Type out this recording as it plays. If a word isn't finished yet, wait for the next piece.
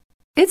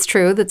It's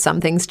true that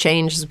some things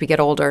change as we get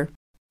older.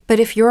 But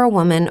if you're a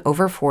woman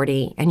over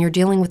 40 and you're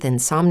dealing with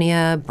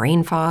insomnia,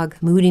 brain fog,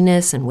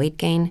 moodiness, and weight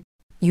gain,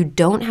 you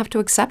don't have to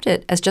accept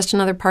it as just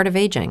another part of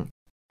aging.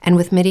 And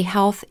with MIDI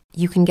Health,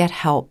 you can get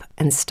help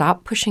and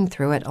stop pushing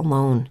through it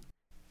alone.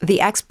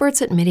 The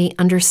experts at MIDI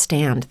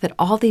understand that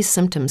all these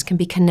symptoms can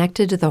be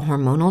connected to the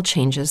hormonal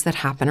changes that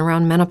happen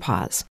around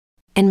menopause,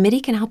 and MIDI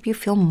can help you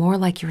feel more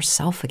like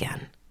yourself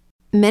again.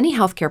 Many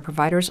healthcare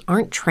providers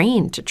aren't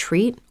trained to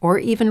treat or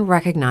even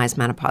recognize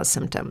menopause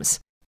symptoms.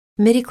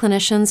 MIDI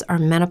clinicians are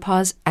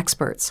menopause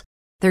experts.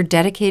 They're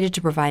dedicated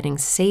to providing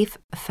safe,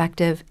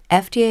 effective,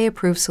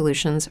 FDA-approved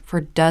solutions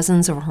for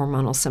dozens of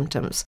hormonal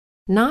symptoms,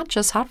 not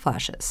just hot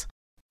flashes.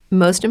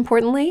 Most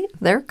importantly,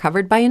 they're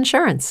covered by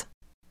insurance.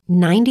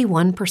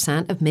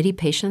 91% of MIDI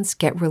patients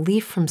get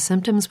relief from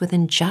symptoms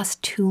within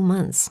just 2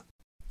 months.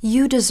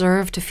 You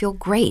deserve to feel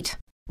great.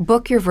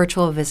 Book your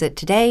virtual visit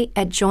today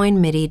at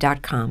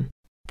joinmidi.com.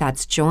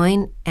 That's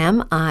joinmidi.com.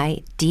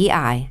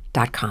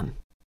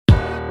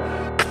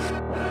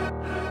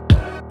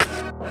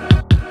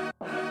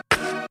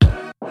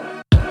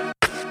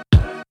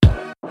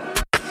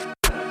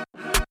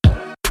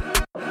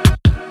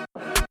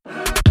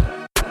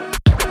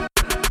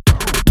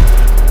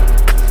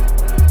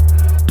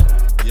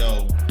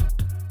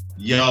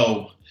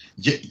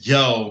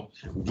 Yo,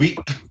 we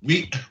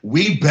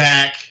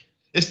back.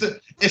 It's the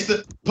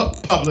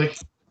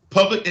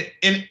public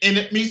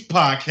enemies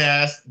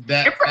podcast.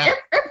 That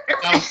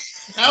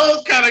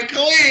was kind of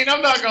clean.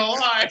 I'm not gonna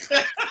lie.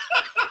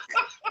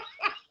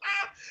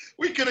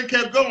 We could have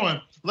kept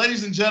going,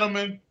 ladies and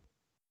gentlemen.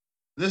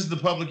 This is the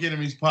Public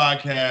Enemies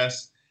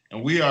podcast,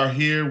 and we are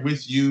here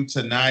with you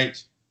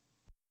tonight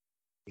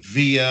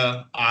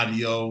via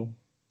audio.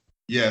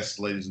 Yes,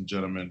 ladies and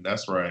gentlemen,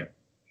 that's right.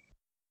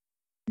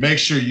 Make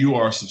sure you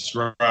are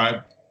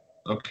subscribed,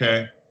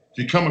 okay? If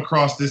you come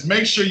across this,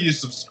 make sure you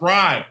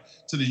subscribe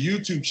to the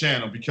YouTube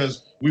channel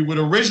because we would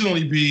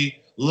originally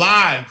be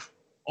live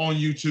on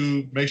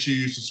YouTube. Make sure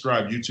you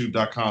subscribe,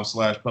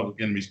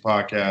 youtube.com/Public Enemies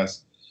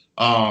Podcast.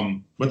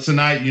 But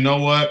tonight, you know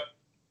what?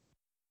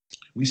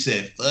 We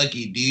said, fuck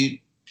it, dude.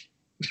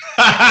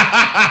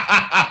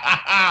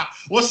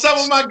 What's up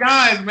with my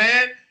guys,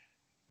 man?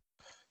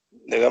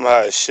 Nigga, I'm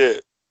high as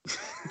shit.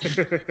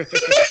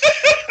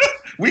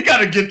 We got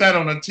to get that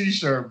on a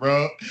t-shirt,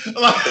 bro.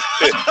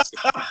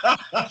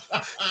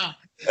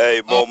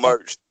 Hey, more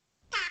merch.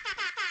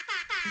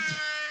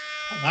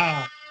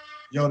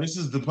 Yo, this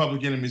is the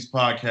Public Enemies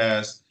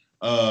podcast,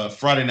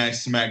 Friday Night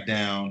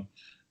SmackDown,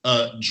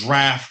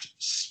 draft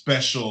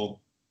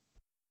special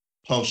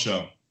post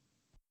show.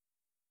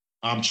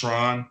 I'm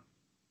Tron.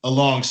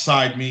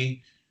 Alongside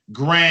me,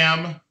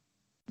 Graham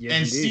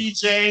and indeed.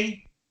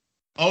 CJ.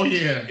 Oh,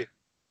 yeah.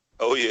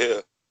 Oh, yeah.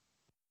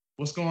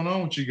 What's going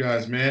on with you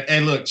guys, man?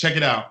 Hey, look, check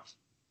it out.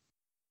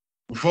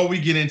 Before we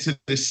get into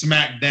this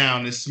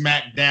SmackDown, this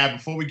SmackDab,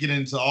 before we get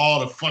into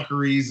all the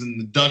fuckeries and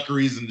the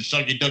duckeries and the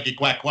shucky ducky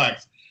quack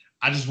quacks,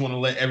 I just want to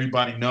let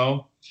everybody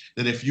know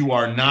that if you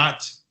are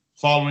not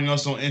following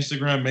us on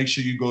Instagram, make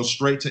sure you go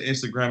straight to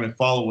Instagram and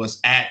follow us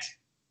at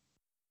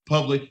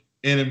Public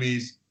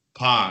Enemies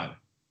Pod.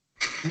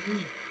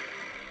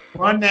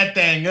 Run that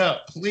thing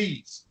up,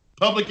 please.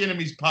 Public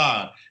Enemies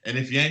Pod. And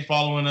if you ain't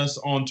following us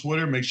on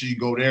Twitter, make sure you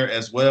go there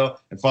as well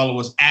and follow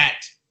us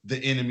at The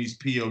Enemies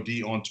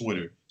POD on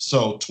Twitter.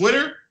 So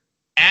Twitter,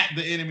 at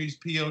The Enemies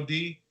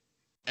POD,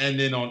 and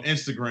then on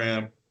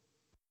Instagram,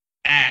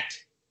 at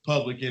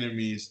Public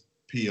Enemies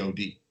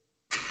POD.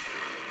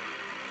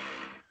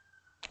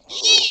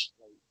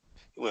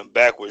 You went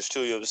backwards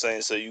too, you know what I'm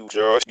saying? So you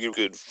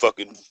could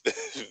fucking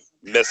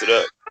mess it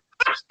up.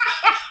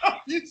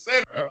 You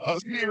said,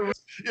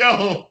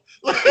 yo.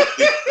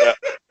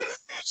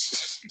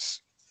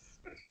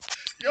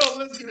 Yo,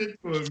 let's get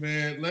into it,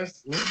 man.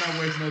 Let's not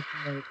waste no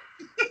time.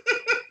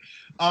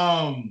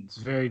 It's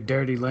very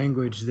dirty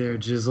language there,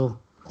 Jizzle.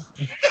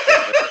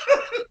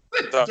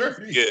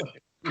 Dirty.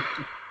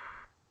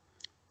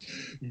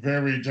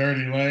 Very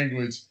dirty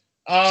language.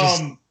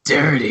 Just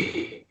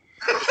dirty.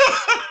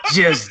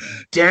 Just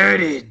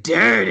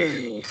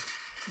dirty.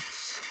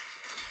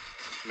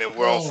 Man,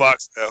 we're on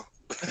Fox now.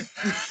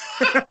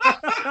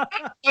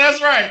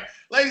 That's right.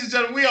 Ladies and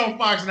gentlemen, we on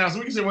Fox now, so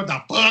we can say what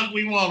the fuck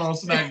we want on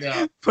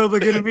SmackDown.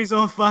 Public Enemies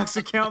on Fox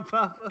account,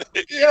 Papa.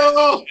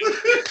 Yo.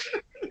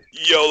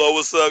 YOLO,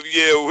 what's up?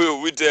 Yeah,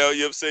 we're down. You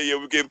know what I'm saying? Yeah,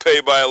 we're getting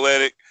paid by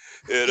Atlantic.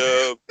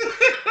 And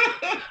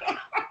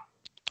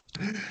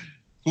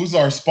who's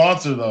our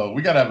sponsor, though?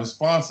 We got to have a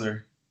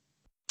sponsor.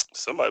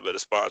 Somebody better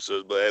sponsor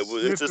us, but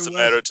it's just a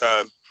matter of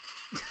time.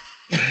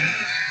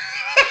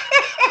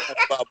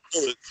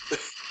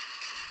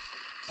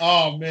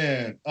 Oh,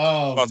 man.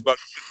 About the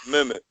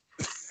Amendment.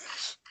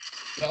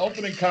 The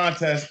opening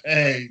contest,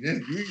 hey,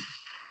 we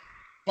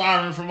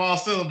firing from all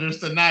cylinders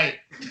tonight.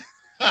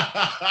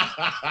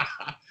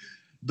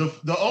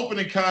 The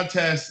opening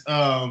contest,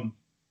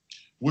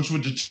 which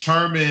would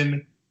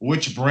determine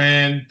which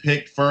brand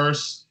picked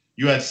first.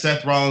 You had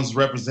Seth Rollins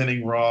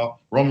representing Raw,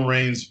 Roman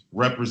Reigns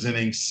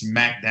representing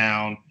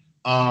SmackDown.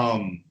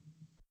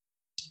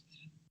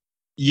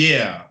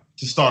 Yeah,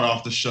 to start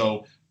off the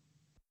show,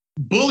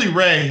 Bully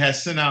Ray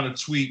has sent out a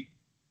tweet.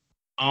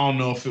 I don't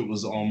know if it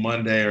was on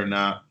Monday or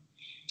not,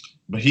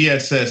 but he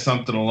had said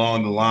something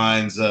along the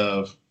lines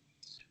of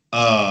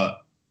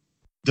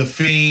The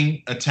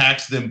Fiend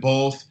attacks them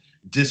both,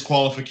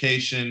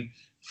 disqualification,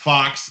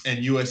 Fox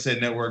and USA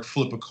Network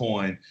flip a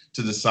coin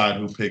to decide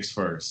who picks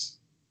first.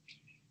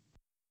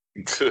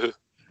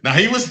 Now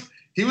he was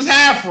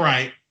half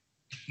right.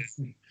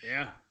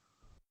 Yeah.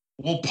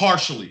 Well,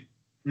 partially,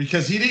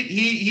 because he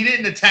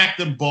didn't attack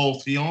them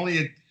both.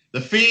 The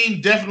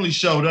Fiend definitely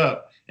showed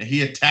up and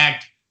he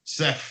attacked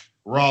Seth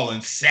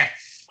Rollins.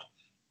 Seth,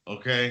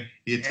 okay,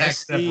 he attacked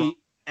Seth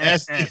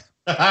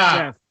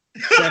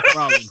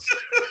Rollins.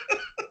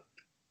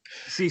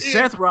 See, yeah.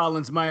 Seth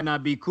Rollins might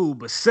not be cool,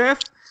 but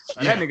Seth,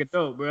 that nigga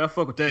dope, bro. I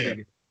fuck with that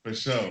nigga for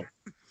sure.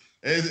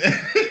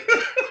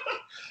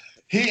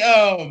 He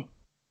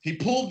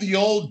pulled the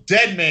old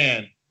dead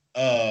man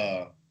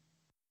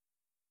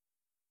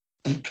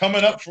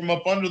coming up from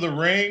up under the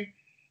ring,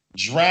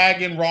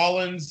 dragging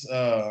Rollins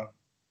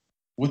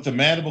with the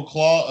mandible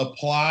claw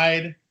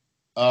applied.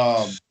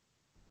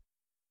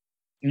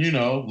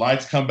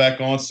 Lights come back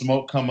on,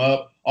 smoke come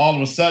up. All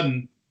of a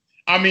sudden,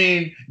 I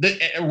mean,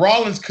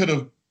 Rollins could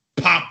have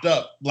popped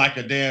up like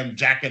a damn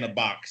Jack in a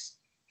Box,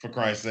 for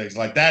Christ's sakes.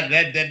 Like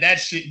that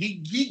shit,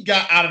 he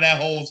got out of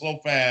that hole so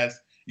fast,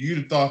 you'd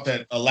have thought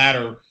that a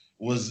ladder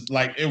was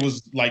like, it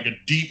was like a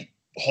deep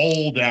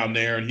hole down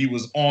there and he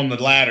was on the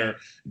ladder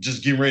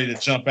just getting ready to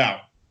jump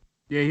out.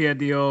 Yeah, he had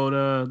the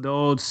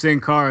old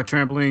Sin Cara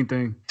trampoline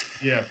thing.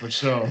 Yeah, for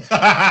sure.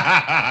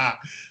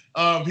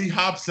 He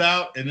hops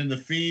out and then the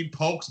Fiend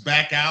pokes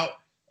back out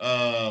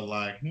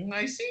like,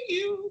 I see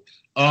you.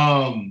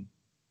 Roman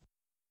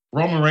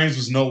Reigns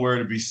was nowhere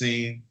to be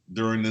seen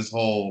during this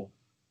whole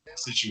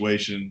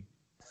situation.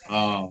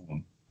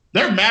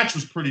 Their match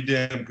was pretty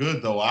damn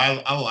good, though.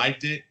 I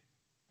liked it.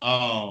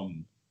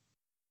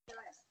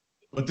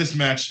 But this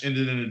match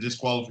ended in a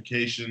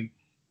disqualification,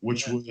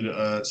 which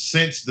would,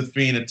 since the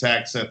Fiend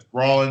attacked Seth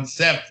Rollins,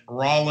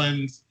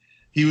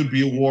 he would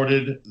be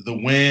awarded the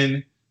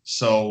win.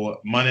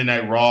 So Monday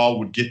Night Raw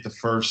would get the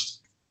first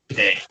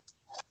pick.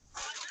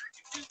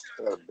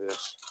 Oh,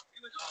 bitch.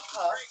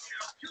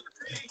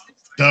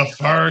 The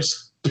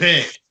first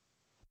pick.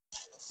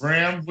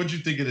 Graham, what'd you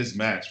think of this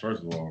match,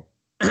 first of all?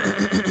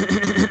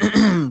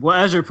 Well,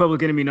 as your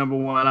Public Enemy number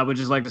one, I would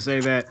just like to say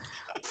that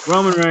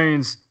Roman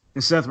Reigns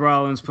and Seth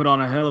Rollins put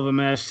on a hell of a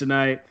match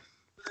tonight.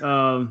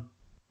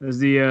 As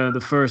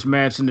the first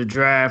match in the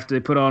draft, they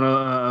put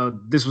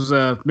on this was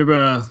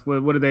remember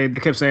what did they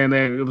kept saying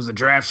there? It was a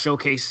draft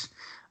showcase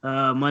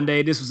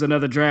Monday. This was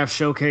another draft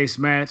showcase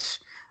match.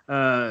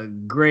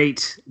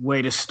 Great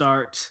way to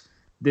start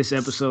this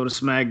episode of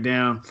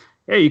SmackDown.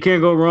 Hey, you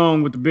can't go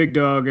wrong with the big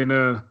dog and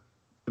the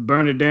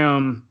burn it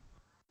down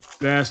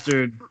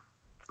bastard.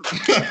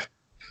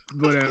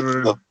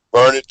 Whatever. The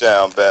burn it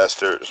down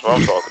bastard. That's what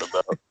I'm talking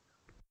about.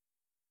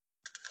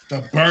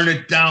 The burn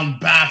it down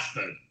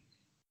bastard.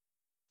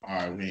 All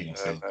right, we ain't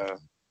gonna say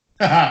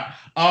that.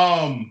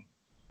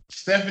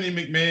 Stephanie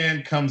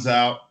McMahon comes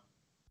out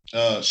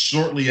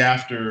shortly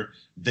after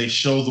they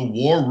show the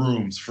war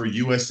rooms for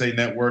USA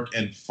Network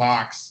and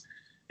Fox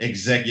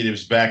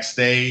executives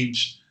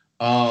backstage,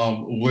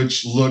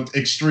 which looked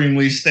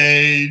extremely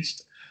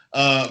staged,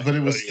 but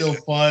it was still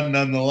fun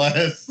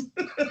nonetheless.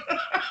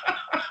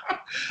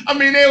 I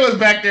mean, they was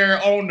back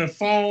there on the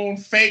phone,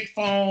 fake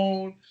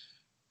horns.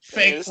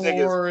 And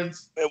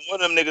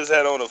one of them niggas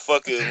had on a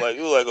fucking, it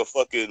was like a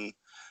fucking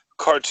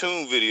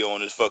cartoon video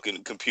on his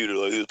fucking computer.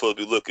 Like, he was supposed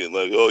to be looking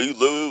like, oh, you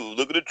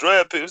look at the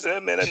draft picks.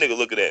 Man, that nigga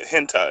looking at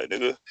hentai,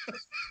 nigga.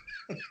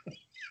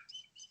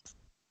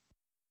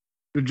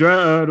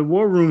 The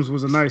War Rooms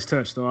was a nice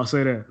touch, though. I'll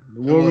say that.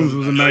 The War Rooms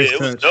was a nice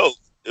touch. It was dope.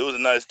 It was a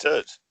nice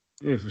touch.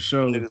 Yeah, for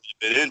sure. Niggas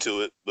been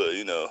into it, but,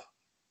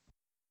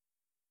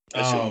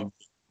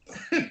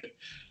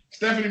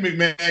 Stephanie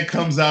McMahon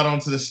comes out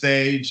onto the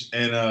stage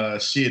and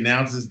she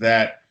announces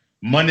that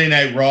Monday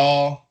Night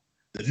Raw,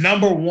 the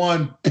number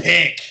one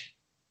pick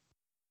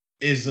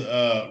is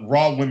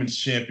Raw Women's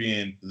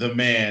Champion, the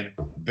man,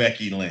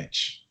 Becky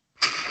Lynch.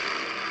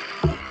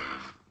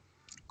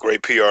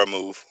 Great PR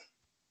move.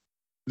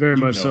 Very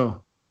much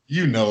so.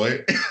 You know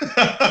it.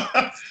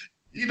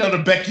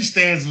 The Becky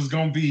stands was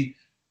going to be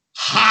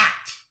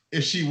hot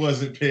if she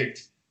wasn't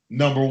picked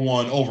number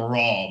one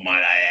overall,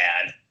 might I add.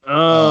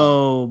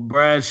 Oh,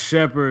 Brad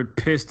Shepard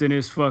pissed in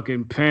his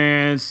fucking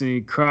pants and he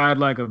cried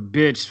like a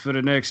bitch for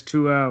the next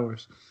 2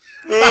 hours.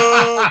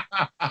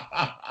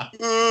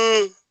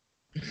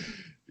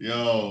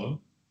 Yo.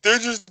 They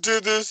just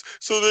did this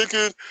so they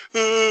could,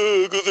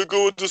 because they're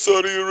going to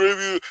Saudi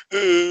Arabia.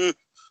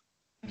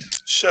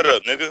 Shut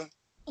up, nigga.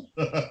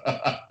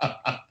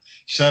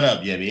 Shut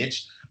up, yeah,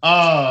 bitch.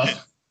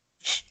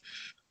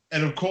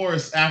 And of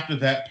course, after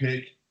that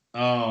pick,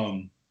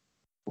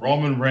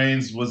 Roman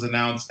Reigns was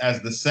announced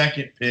as the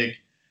second pick,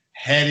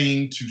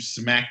 heading to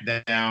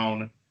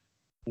SmackDown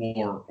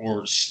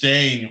or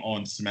staying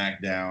on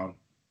SmackDown.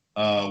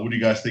 What do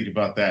you guys think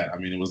about that? I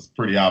mean, it was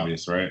pretty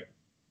obvious, right?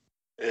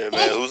 Yeah,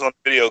 man. Who's on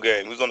the video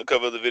game? Who's on the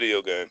cover of the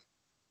video game?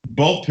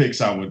 Both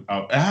picks I would.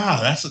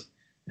 CJ.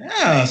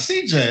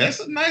 That's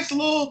a nice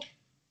little.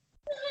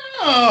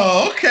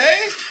 Oh,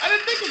 okay. I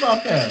didn't think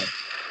about that.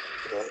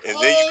 And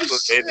then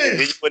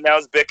you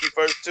announce Becky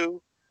first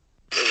too.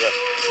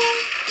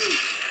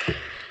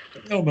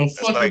 No,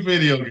 fucking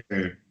video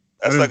game.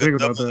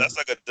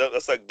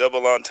 That's like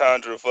double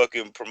entendre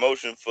fucking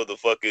promotion for the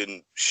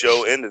fucking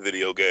show and the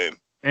video game.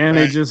 And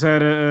they just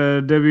had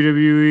a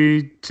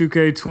WWE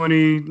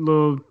 2K20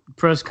 little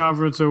press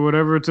conference or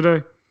whatever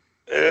today.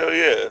 Hell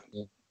yeah.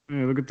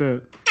 Yeah, look at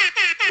that.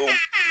 Boom.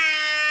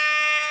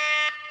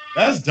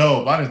 That's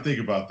dope. I didn't think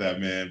about that,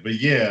 man. But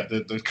yeah,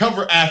 the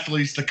cover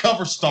athletes, the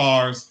cover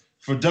stars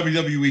for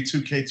WWE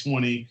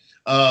 2K20,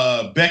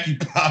 Becky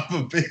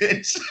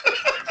Popovich.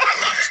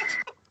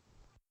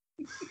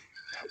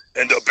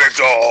 And the big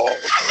dog.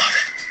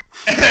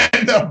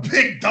 And the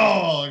big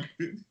dog.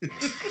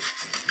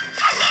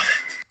 I love it.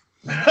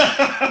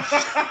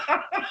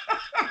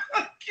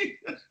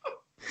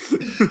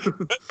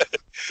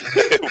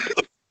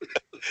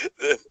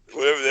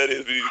 Whatever that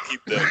is, we need to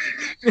keep that.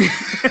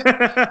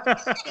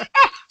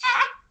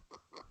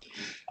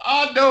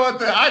 I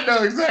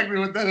know exactly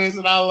what that is,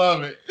 and I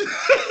love it.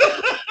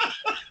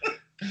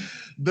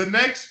 The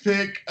next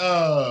pick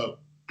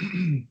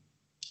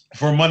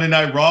for Monday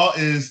Night Raw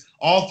is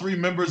all three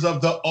members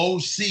of the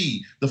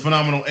OC, the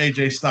phenomenal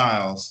AJ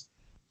Styles,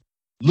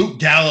 Luke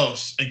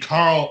Gallows, and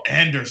Carl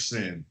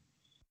Anderson.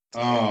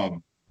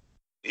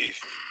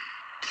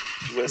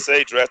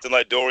 USA drafting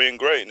like Dorian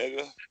Gray,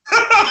 nigga.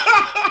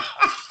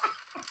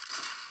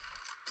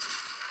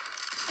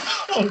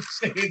 Oh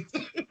shit!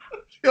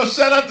 Yo,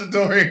 shout out to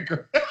Dorian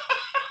Gray.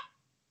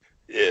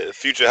 Yeah,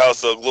 future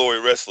House of Glory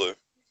wrestler.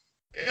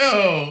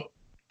 Yo.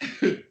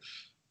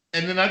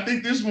 And then I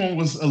think this one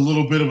was a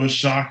little bit of a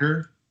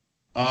shocker,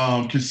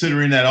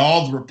 considering that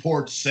all the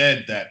reports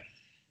said that,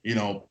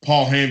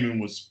 Paul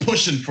Heyman was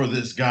pushing for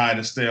this guy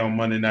to stay on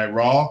Monday Night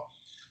Raw.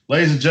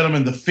 Ladies and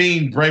gentlemen, The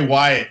Fiend Bray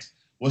Wyatt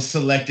was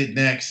selected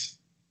next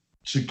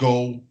to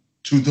go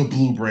to the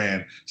Blue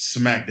Brand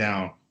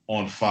SmackDown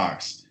on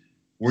Fox.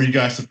 Were you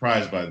guys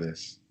surprised by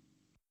this?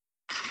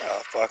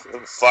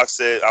 Fox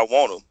said, I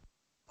want him.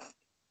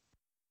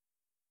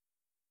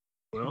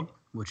 Well,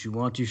 what you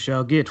want, you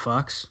shall get,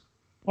 Fox.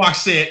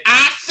 Fox said,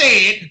 I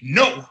said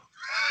no.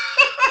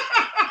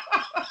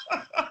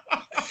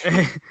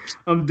 Hey,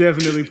 I'm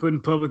definitely putting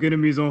Public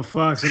Enemies on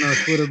Fox in our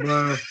Twitter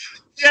bio.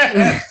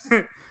 Yeah.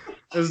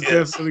 That's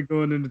definitely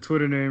going in the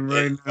Twitter name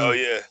right now. Oh,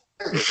 yeah.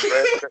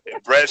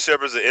 If Brad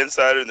Shepard's an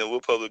insider, then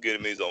we're Public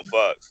Enemies on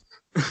Fox.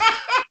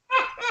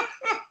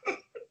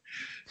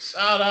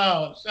 Shout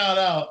out.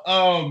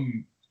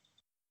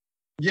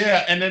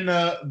 Yeah, and then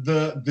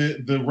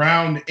the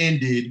round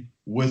ended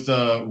with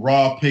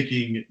Raw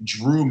picking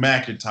Drew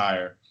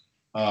McIntyre.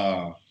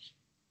 And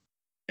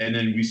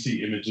then we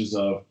see images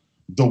of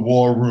the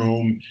War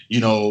Room,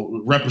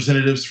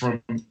 representatives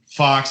from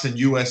Fox and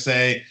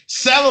USA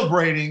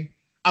celebrating.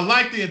 I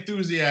like the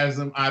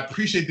enthusiasm. I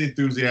appreciate the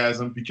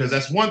enthusiasm because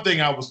that's one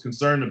thing I was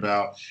concerned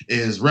about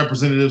is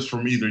representatives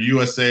from either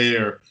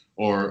USA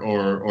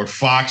or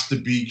Fox to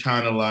be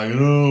kind of like,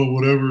 oh,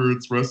 whatever,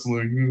 it's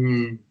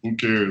wrestling, who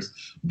cares?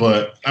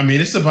 But I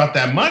mean, it's about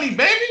that money,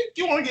 baby.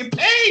 You want to get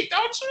paid,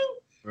 don't you?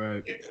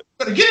 Right. You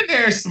better get in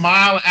there and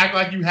smile and act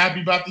like you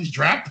happy about these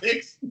draft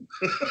picks.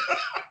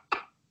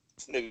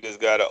 This niggas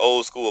got an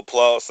old school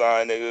applause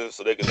sign, nigga,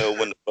 so they can know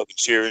when to fucking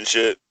cheer and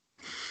shit.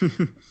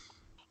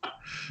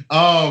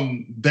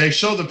 They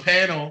show the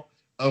panel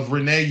of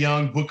Renee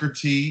Young, Booker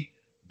T,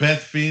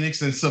 Beth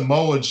Phoenix, and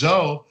Samoa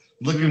Joe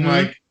looking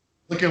like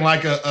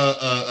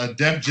a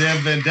Def Jam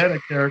Vendetta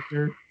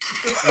character.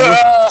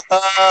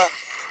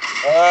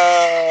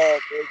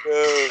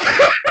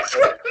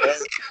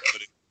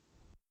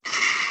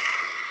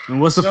 And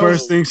what's the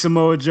first thing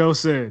Samoa Joe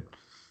said?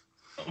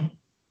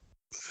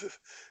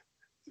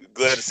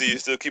 Glad to see you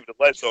still keeping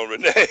the lights on,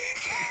 Renee.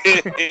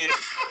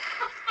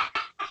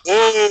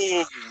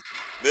 Whoa,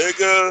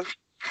 nigga.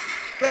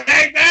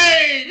 Bang,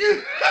 bang.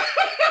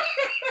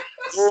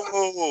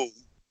 Whoa.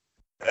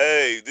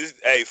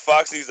 Hey,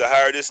 Fox needs to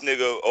hire this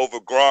nigga over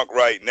Gronk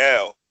right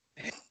now.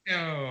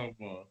 Oh,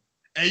 boy.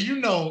 And you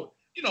know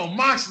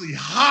Moxley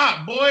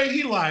hot, boy.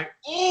 He like,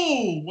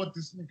 ooh, what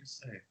this nigga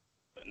say?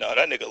 No,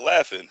 that nigga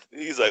laughing.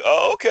 He's like,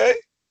 oh, okay.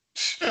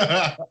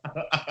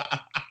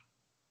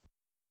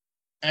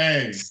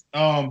 Hey,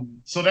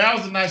 so that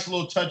was a nice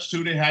little touch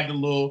too. They had the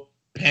little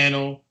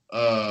panel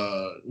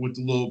with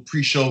the little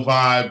pre-show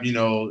vibe,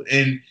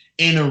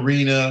 in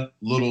arena,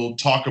 little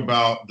talk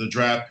about the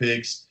draft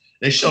picks.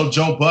 They showed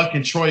Joe Buck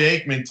and Troy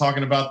Aikman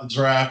talking about the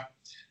draft.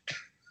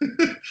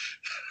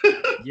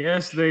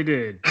 Yes, they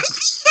did.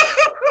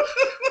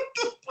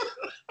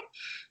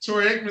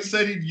 Troy Aikman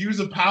said he'd use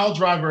a pile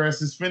driver as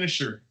his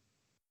finisher.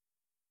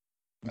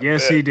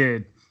 Yes, he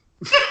did.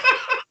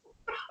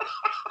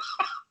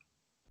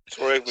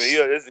 Troy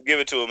Aikman, let's give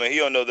it to him, man. He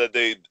don't know that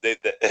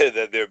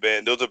that they're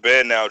banned. Those are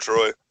banned now,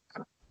 Troy.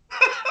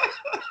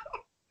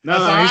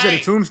 No, he said a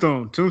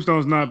tombstone.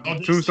 Tombstone's not.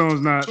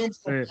 Tombstone's not.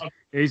 Yeah,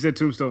 he said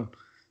tombstone.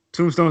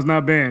 Tombstone's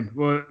not banned.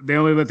 Well, they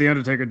only let The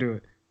Undertaker do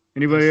it.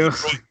 Anybody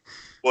else?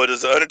 Well,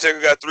 does The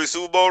Undertaker got 3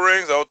 Super Bowl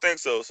rings? I don't think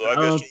so. So I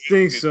don't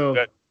think so.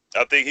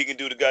 I think he can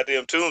do the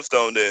goddamn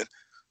Tombstone then.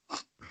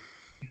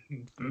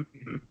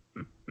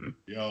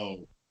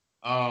 Yo,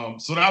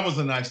 so that was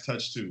a nice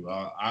touch too.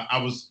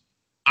 I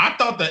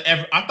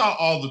thought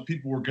all the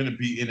people were gonna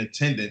be in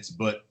attendance,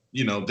 but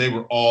they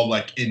were all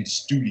like in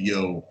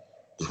studio,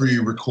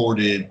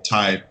 pre-recorded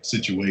type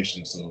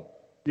situation. So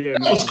yeah,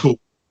 that was cool.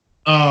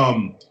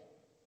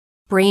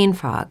 Brain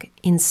fog,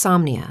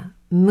 insomnia,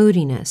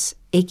 moodiness,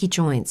 achy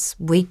joints,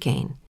 weight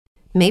gain.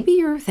 Maybe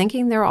you're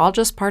thinking they're all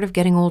just part of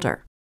getting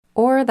older,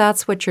 or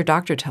that's what your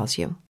doctor tells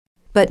you.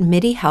 But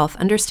MIDI Health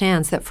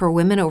understands that for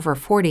women over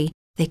 40,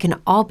 they can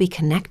all be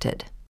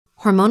connected.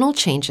 Hormonal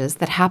changes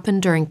that happen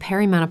during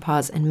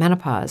perimenopause and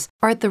menopause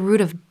are at the root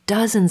of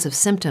dozens of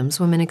symptoms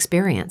women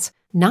experience,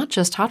 not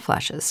just hot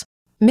flashes.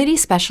 MIDI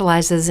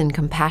specializes in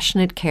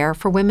compassionate care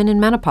for women in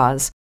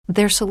menopause.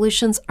 Their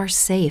solutions are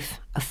safe,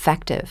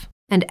 effective,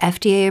 and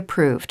FDA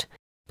approved.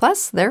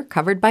 Plus, they're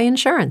covered by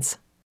insurance.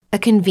 A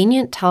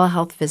convenient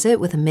telehealth visit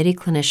with a MIDI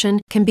clinician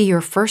can be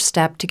your first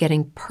step to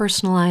getting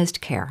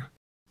personalized care.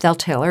 They'll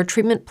tailor a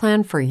treatment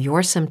plan for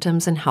your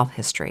symptoms and health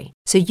history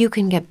so you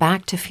can get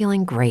back to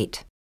feeling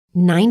great.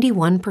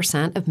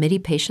 91% of MIDI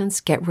patients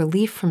get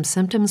relief from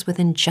symptoms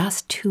within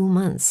just 2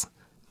 months.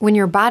 When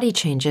your body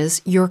changes,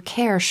 your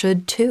care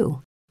should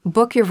too.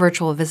 Book your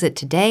virtual visit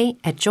today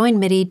at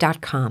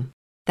joinmidi.com.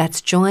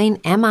 That's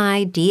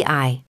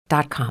joinmidi.com.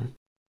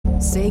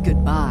 Say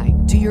goodbye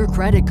to your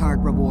credit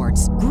card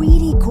rewards.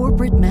 Greedy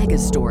corporate mega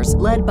stores,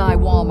 led by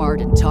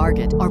Walmart and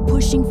Target, are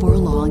pushing for a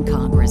law in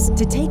Congress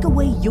to take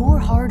away your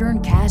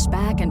hard-earned cash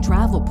back and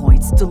travel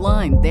points to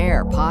line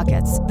their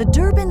pockets. The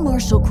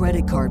Durbin-Marshall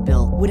credit card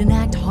bill would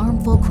enact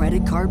harmful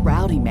credit card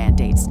routing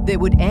mandates that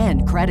would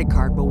end credit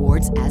card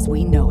rewards as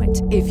we know it.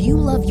 If you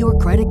love your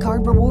credit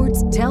card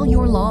rewards, tell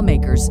your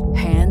lawmakers,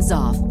 hands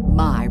off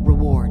my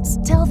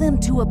rewards. Tell them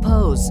to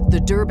oppose the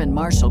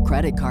Durbin-Marshall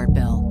credit card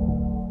bill.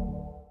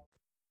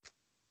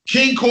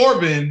 King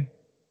Corbin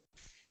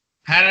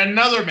had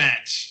another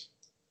match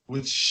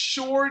with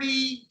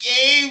Shorty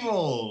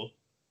Gable.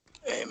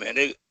 Hey man,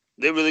 they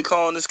really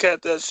calling this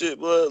cat that shit,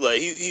 blood? Like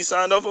he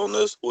signed off on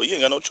this? Well, you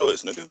ain't got no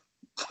choice, nigga.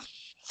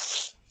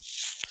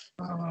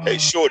 Hey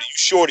Shorty, you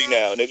Shorty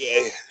now,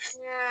 nigga.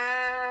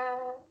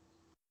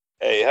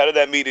 Hey, how did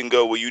that meeting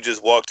go where you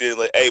just walked in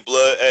like, hey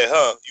blood, hey,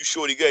 you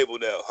Shorty Gable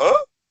now,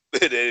 huh?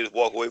 They just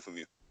walk away from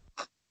you.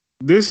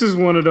 This is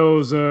one of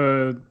those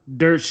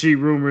dirt sheet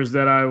rumors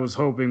that I was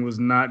hoping was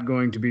not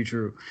going to be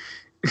true.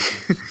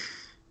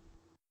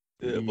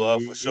 Yeah, but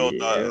I for sure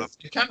thought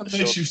it kind of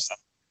makes you.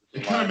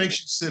 It kind of makes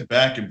you sit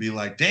back and be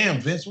like, "Damn,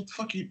 Vince, what the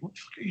fuck are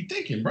you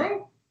thinking,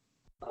 bro?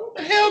 What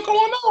the hell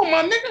going on,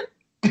 my nigga?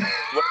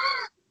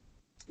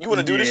 You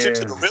want to do this shit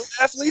to the real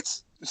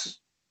athletes?"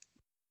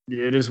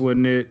 Yeah, this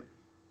wasn't it.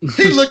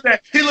 He looked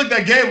at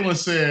Gable and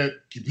said,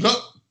 "Keep it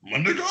up, my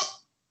nigga."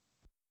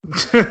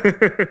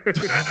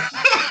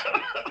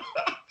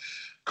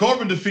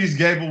 Corbin defeats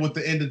Gable with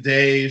the end of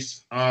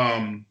days.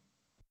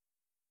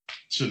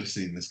 Should have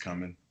seen this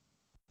coming.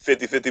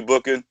 50-50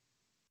 booking.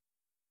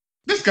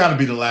 This got to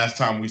be the last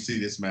time we see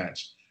this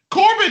match.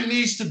 Corbin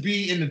needs to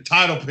be in the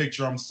title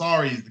picture. I'm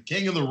sorry. He's the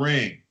king of the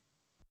ring.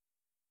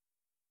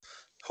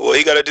 Well,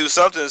 he got to do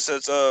something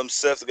since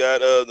Seth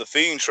got the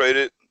Fiend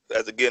traded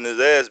after getting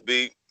his ass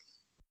beat.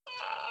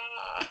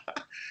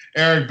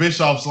 Eric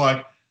Bischoff's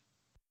like,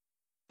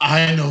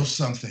 I know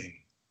something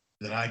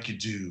that I could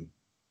do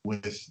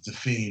with the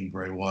Fiend,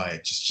 Bray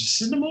Wyatt. Just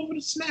send him over to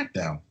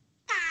SmackDown.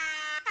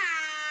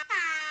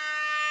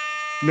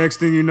 Next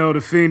thing you know,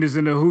 the Fiend is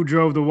in the Who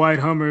Drove the White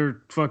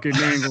Hummer fucking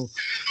angle.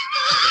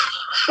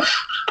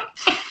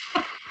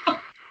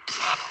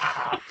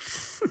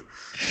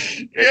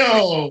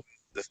 Yo.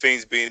 The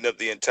Fiend's beating up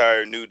the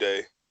entire New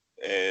Day.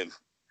 And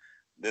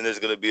then there's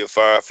going to be a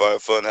Firefly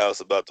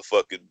Funhouse about the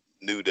fucking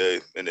New Day.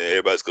 And then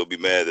everybody's going to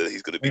be mad that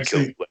he's going to be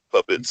killing black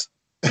puppets.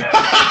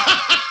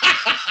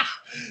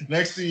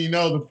 Next thing you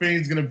know, the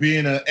Fiend's going to be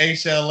in an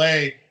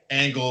HLA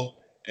angle.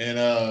 And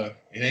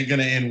it ain't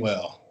going to end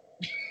well.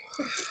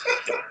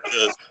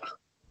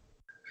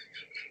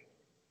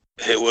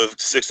 Hey, what if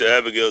Sister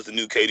Abigail's the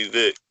new Katie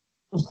Vick?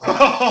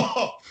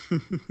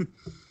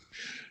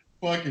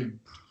 Fucking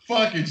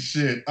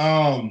shit.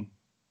 The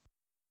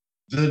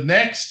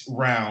next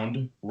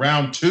round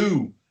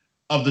 2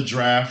 of the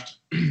draft,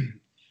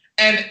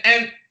 and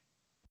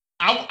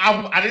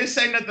I didn't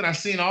say nothing. I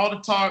seen all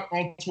the talk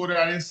on Twitter.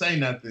 I didn't say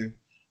nothing.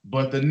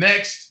 But the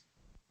next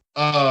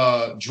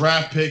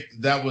draft pick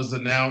that was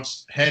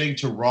announced heading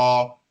to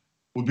Raw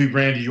would be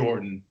Randy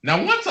Orton.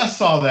 Now, once I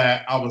saw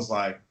that, I was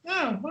like,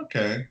 oh,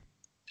 okay.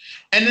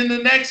 And then the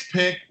next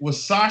pick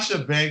was Sasha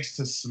Banks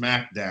to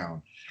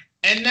SmackDown.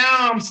 And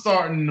now I'm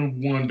starting to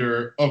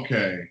wonder,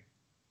 okay,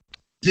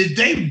 did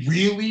they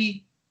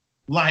really,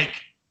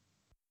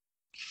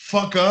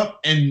 fuck up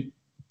and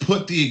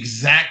put the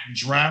exact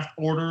draft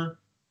order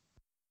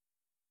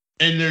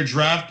in their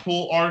draft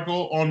pool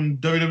article on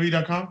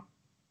WWE.com?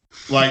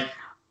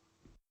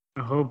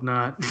 I hope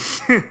not.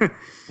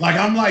 Like,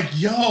 I'm like,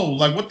 yo,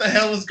 like, what the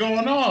hell is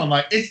going on?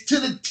 Like, it's to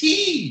the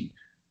T.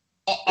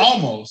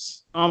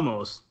 Almost to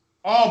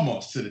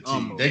the T.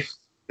 Almost.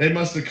 They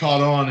must have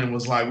caught on and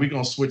was like, we're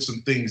going to switch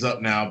some things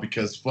up now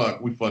because, fuck,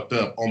 we fucked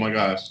up. Oh, my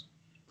gosh.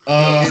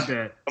 Hit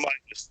that. Somebody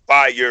just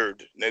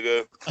fired,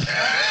 nigga.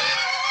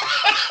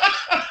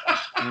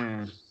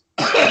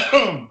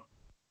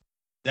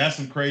 That's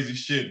some crazy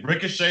shit.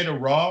 Ricochet to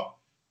Raw.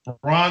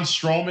 Braun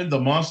Strowman, the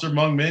Monster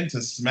Among Men, to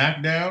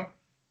SmackDown.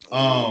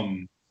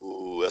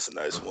 Ooh, that's a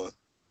nice one.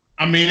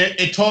 I mean,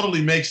 it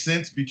totally makes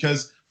sense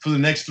because for the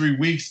next 3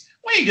 weeks,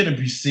 we ain't going to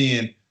be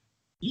seeing.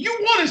 You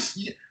want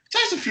to.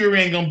 Tyson Fury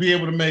ain't going to be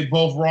able to make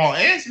both Raw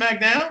and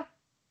SmackDown.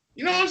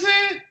 You know what I'm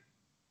saying?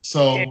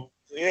 So.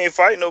 He ain't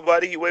fighting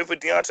nobody. He waiting for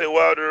Deontay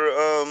Wilder,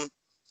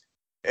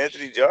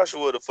 Anthony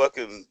Joshua to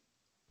fucking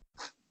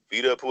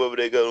beat up whoever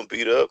they got to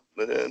beat up.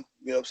 But then,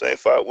 you know what I'm saying,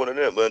 fight one of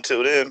them. But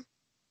until then.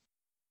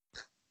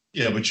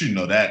 Yeah, but you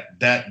know that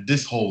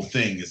this whole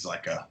thing is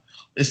like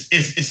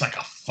it's like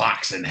a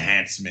Fox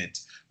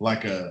enhancement,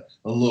 like a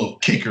little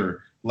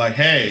kicker. Like,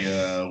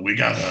 hey, we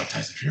got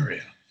Tyson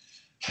Fury.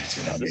 This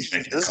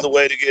is the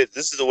way to get.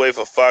 This is the way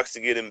for Fox to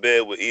get in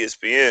bed with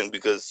ESPN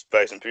because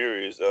Facts and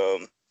Fury is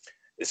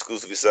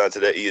exclusively signed to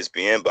that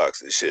ESPN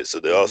box and shit. So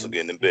they're also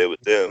getting in bed with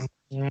them.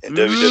 And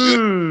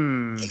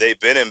WWE, they've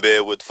been in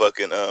bed with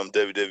fucking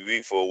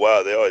WWE for a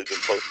while. They always been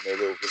posting their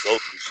little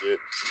results and shit.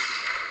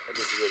 I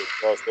guess we're gonna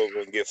cross over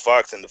and get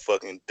Fox in the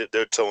fucking dip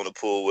their toe in the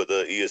pool with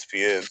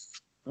ESPN.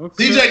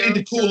 Okay. CJ need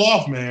to cool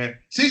off, man.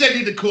 CJ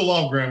need to cool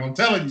off, Graham. I'm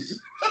telling you.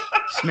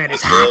 This man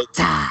is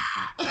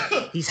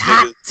hot. He's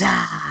hot.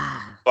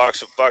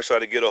 Fox trying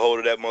to get a hold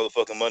of that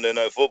motherfucking Monday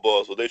Night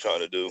Football is what they trying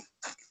to do.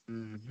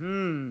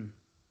 Mm-hmm.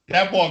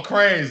 That boy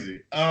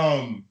crazy.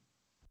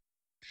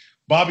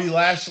 Bobby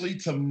Lashley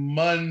to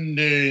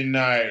Monday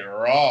Night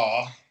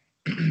Raw.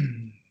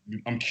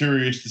 I'm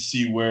curious to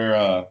see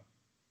where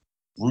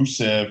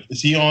Rusev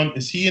is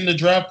he in the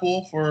draft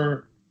pool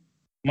for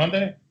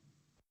Monday?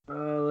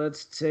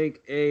 Let's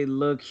take a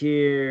look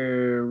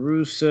here.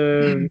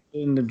 Rusev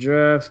in the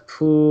draft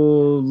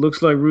pool.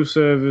 Looks like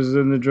Rusev is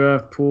in the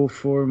draft pool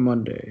for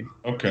Monday.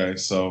 Okay,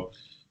 so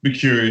be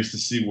curious to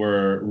see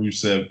where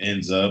Rusev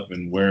ends up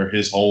and where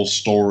his whole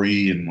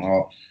story and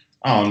all.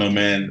 I don't know,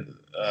 man.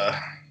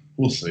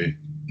 We'll see.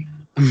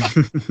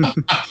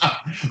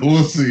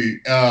 We'll see.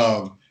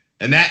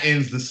 And that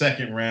ends the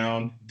second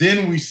round.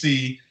 Then we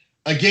see,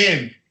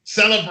 again,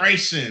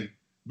 celebration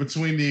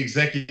between the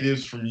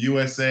executives from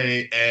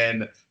USA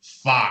and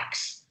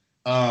Fox.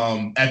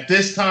 At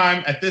this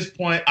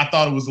point, I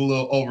thought it was a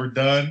little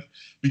overdone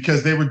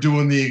because they were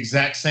doing the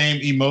exact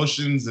same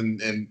emotions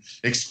and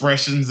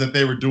expressions that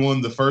they were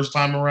doing the first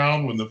time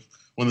around when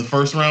the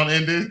first round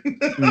ended.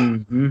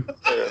 Mm-hmm.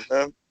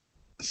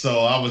 So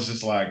I was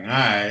just like, all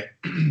right.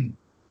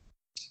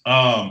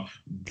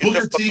 Get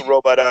the fucking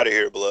robot out of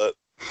here, blood.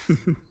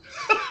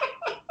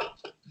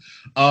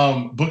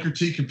 Booker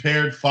T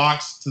compared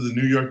Fox to the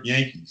New York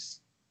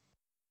Yankees.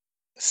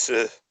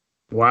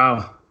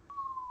 Wow.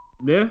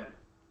 Yeah.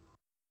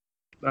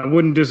 I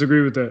wouldn't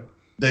disagree with that.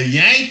 The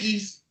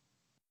Yankees.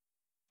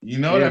 You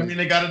know what I mean?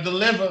 They got to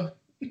deliver.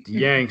 The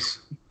Yanks.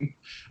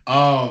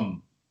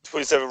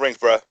 27 rings,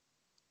 bro.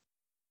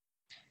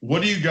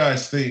 What do you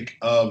guys think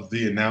of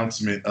the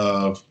announcement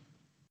of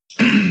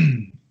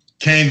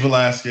Cain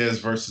Velasquez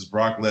versus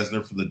Brock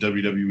Lesnar for the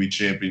WWE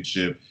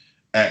Championship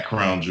at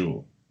Crown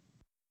Jewel?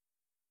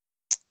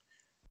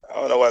 I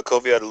don't know why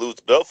Kofi had to lose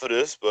the belt for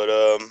this, but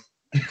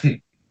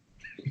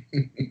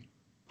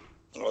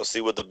I'll see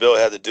what the belt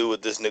had to do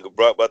with this nigga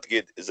Brock about to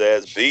get his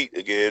ass beat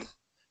again,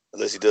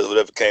 unless he does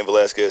whatever Cain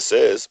Velasquez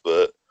says.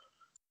 But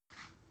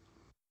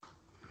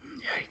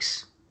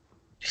yikes.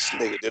 This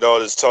nigga did all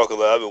this talking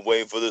like I've been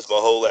waiting for this my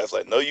whole life.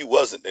 Like, no, you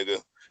wasn't,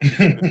 nigga.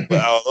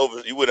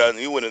 But you went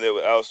in there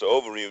with Alistair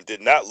Overeem. Did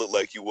not look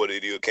like you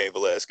wanted any of Cain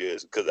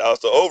Velasquez because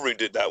Alistair Overeem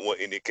did not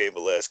want any of Cain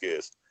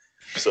Velasquez.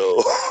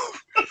 So,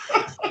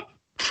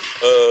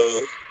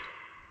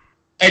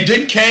 and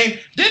didn't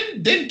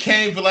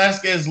Cain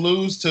Velasquez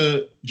lose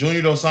to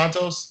Junior Dos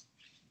Santos?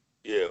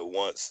 Yeah,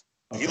 once.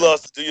 Okay. He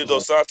lost to Junior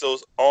Dos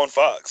Santos on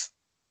Fox.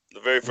 The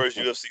very first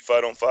UFC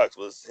fight on Fox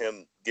was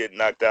him getting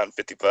knocked out in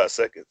 55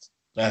 seconds.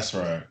 That's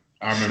right.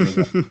 I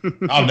remember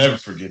that. I'll never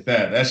forget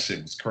that. That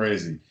shit was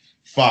crazy.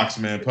 Fox,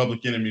 man.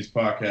 Public Enemies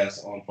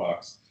podcast on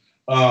Fox.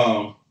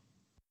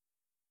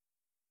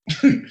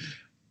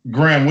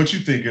 Graham, what you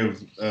think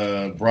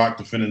of Brock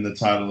defending the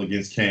title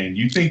against Cain?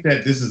 You think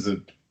that this is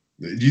do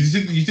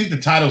you think the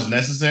title's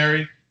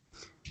necessary?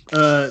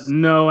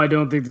 No, I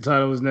don't think the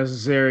title is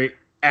necessary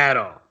at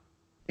all.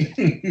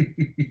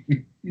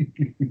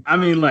 I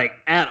mean, like,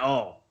 at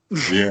all.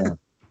 Yeah.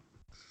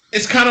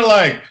 It's kind of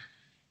like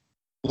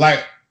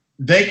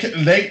they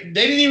didn't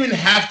even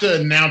have to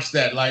announce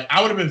that. Like,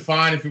 I would have been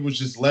fine if it was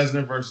just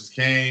Lesnar versus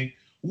Cain,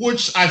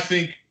 which I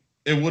think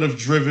it would have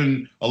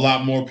driven a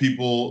lot more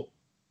people,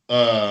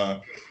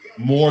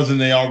 more than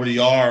they already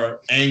are,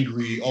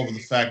 angry over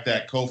the fact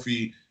that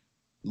Kofi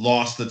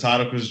lost the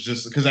title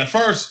because at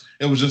first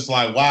it was just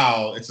like,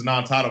 wow, it's a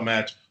non-title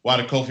match. Why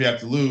did Kofi have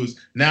to lose?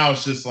 Now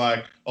it's just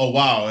like, oh,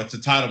 wow, it's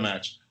a title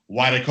match.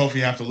 Why did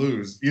Kofi have to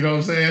lose? You know what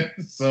I'm saying?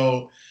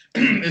 So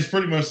it's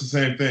pretty much the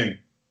same thing.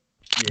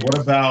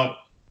 Yeah.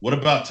 What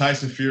about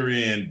Tyson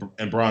Fury and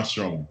Braun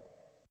Strowman?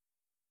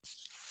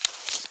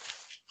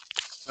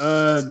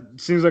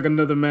 Seems like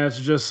another match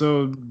just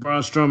so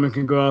Braun Strowman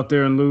can go out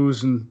there and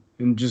lose and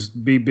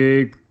just be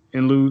big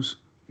and lose.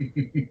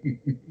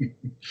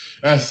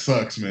 That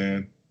sucks,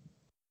 man.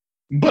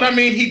 But I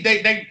mean,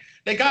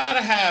 they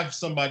gotta have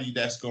somebody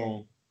that's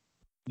gonna,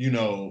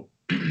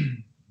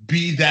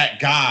 be that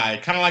guy,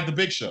 kind of like the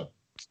Big Show.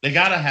 They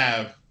gotta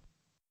have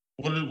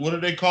what do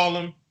they call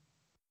him?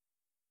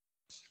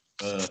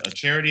 A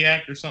charity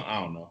act or something?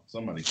 I don't know.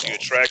 Somebody call him.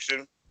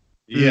 Attraction.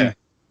 Yeah,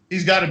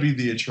 he's got to be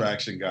the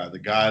attraction guy, the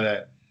guy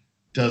that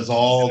does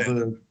all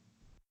the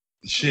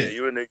shit. Yeah,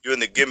 you're in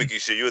the gimmicky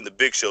shit. You're in the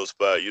Big Show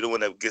spot. You're the one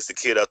that gets the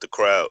kid out the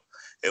crowd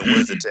and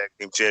wins the tag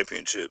team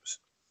championships.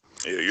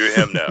 Yeah, you're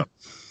him now.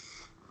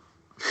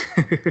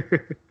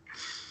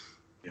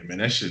 Yeah,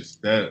 man, I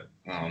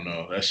don't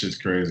know. That shit's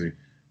crazy.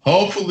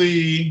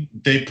 Hopefully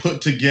they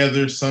put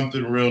together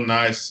something real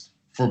nice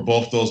for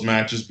both those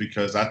matches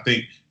because I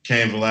think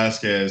Cain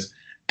Velasquez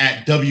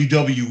at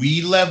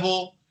WWE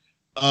level,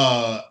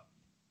 I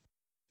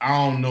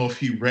don't know if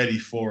he's ready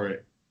for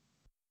it.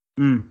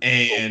 For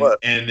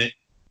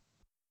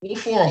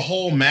a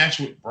whole match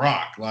with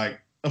Brock, like,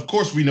 of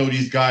course we know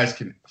these guys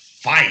can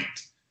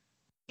fight,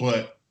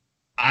 but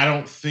I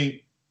don't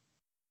think.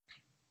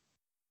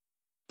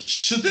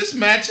 Should this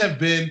match have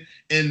been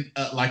in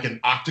like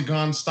an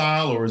octagon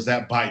style, or is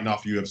that biting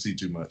off UFC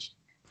too much?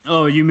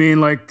 Oh, you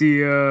mean like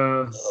the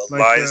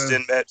Lions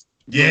Den match?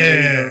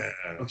 Yeah.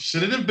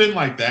 Should it have been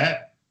like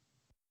that?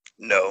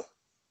 No.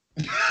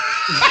 Yo,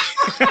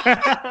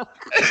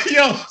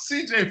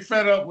 CJ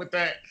fed up with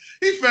that.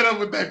 He fed up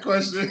with that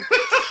question.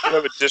 You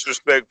never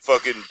disrespect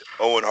fucking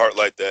Owen Hart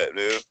like that,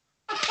 man.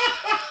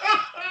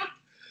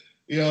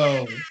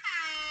 Yo,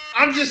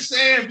 I'm just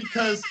saying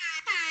because.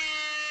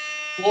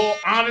 Well,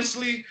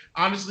 honestly,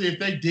 if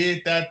they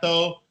did that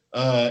though,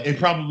 it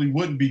probably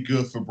wouldn't be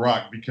good for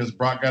Brock because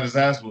Brock got his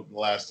ass whooped the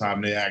last time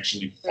they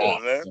actually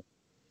fought. Yeah,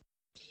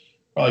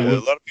 a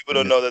lot of people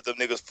don't know that them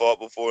niggas fought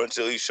before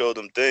until he showed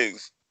them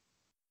things.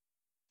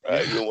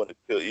 Right? You don't want to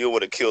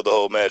kill the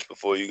whole match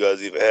before you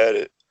guys even had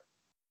it.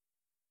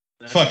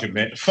 Fuck it,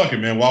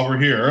 man. While we're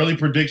here, early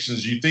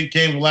predictions. You think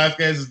Cain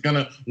Velasquez is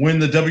gonna win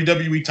the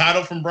WWE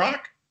title from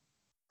Brock?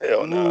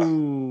 Hell no.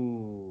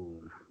 Ooh.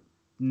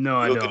 No,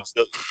 I don't.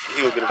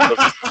 He'll get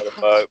himself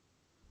satisfied.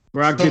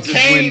 Brock gets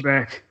his win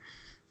back.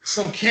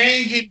 So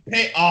Cain get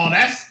paid. Oh,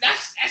 that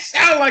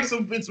sounds like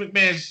some Vince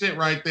McMahon shit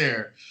right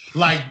there.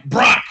 Like,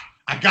 Brock,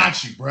 I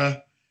got you,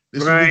 bruh.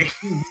 This right.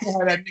 We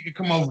have that nigga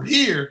come over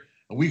here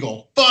and we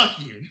gonna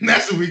fuck you.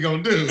 That's what we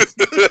gonna do.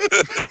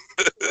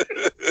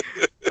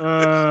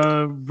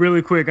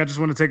 Really quick, I just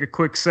want to take a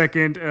quick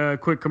second,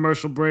 quick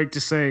commercial break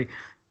to say,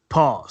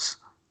 pause.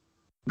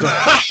 Go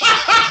ahead.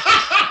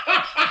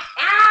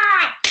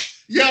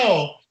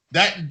 Yo,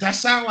 that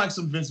sounds like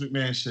some Vince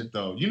McMahon shit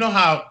though. You know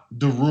how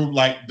the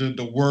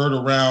word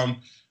around,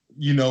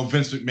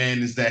 Vince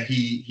McMahon is that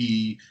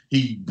he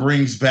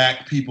brings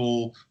back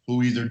people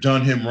who either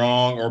done him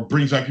wrong or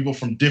brings back people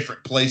from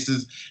different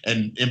places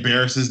and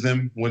embarrasses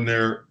them when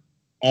they're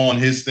on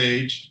his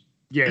stage.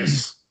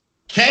 Yes.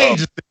 Cain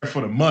just there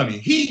for the money.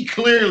 He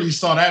clearly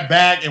saw that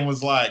bag and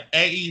was like,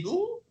 "Hey,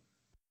 ooh,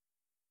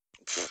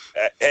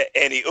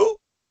 Annie, ooh."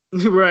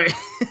 Right.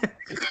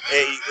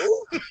 Hey,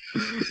 ooh.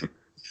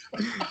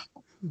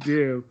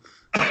 Dude.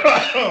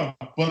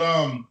 But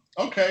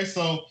okay,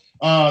 so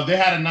they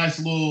had a nice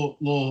little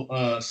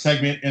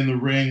segment in the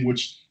ring,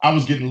 which I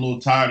was getting a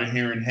little tired of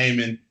hearing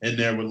Heyman in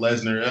there with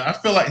Lesnar. I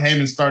feel like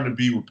Heyman's starting to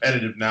be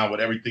repetitive now with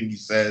everything he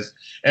says.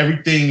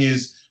 Everything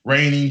is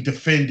reigning,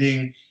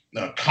 defending,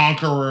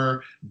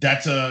 conqueror.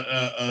 That's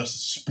a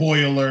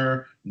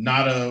spoiler,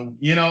 not a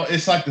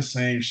it's like the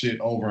same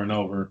shit over and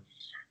over.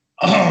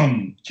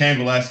 Cain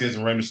Velasquez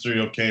and Rey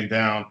Mysterio came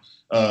down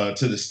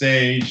to the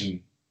stage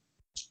and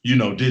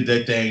did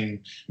that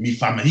thing, mi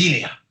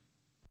familia.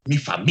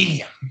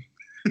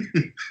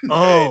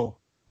 Oh,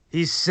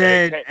 he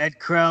said at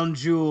Crown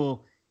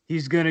Jewel,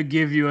 he's gonna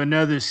give you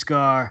another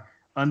scar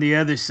on the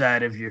other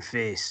side of your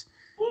face.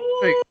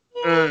 Like,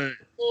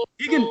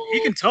 he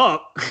can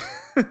talk.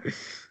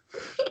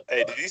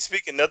 Hey, did he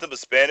speak in nothing but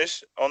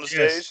Spanish on the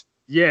stage?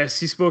 Yes,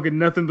 he spoke in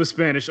nothing but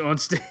Spanish on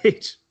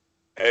stage.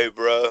 Hey,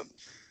 bro,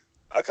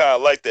 I kind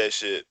of like that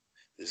shit.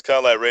 It's kind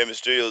of like Rey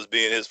Mysterio's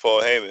being his Paul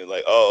Heyman.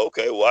 Like, oh,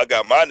 okay, well, I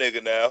got my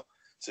nigga now.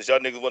 Since y'all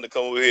niggas want to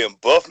come over here and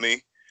buff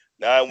me,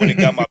 now I went and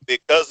got my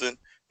big cousin.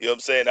 You know what I'm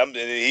saying?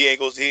 He ain't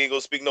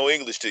gonna speak no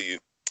English to you.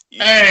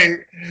 Hey,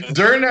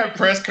 during that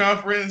press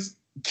conference,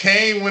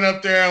 Cain went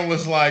up there and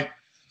was like,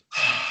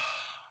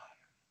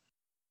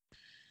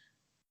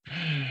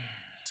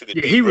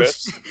 he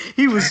was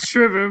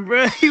tripping,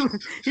 bro.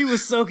 He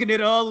was soaking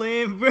it all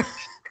in, bro.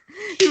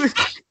 He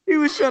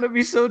was trying to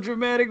be so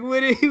dramatic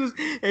with it. He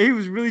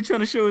was really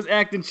trying to show his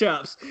acting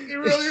chops. He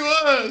really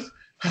was.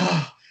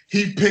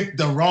 He picked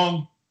the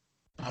wrong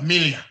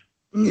familia.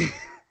 Like,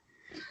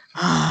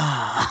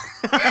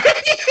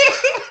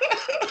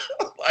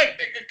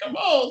 nigga, come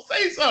on,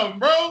 say something,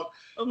 bro.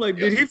 I'm like,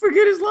 did he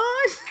forget his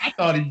lines? I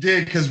thought he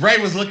did because Ray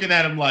was looking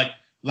at him like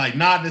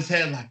nodding his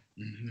head, like,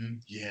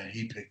 yeah,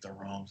 he picked the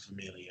wrong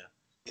Familia.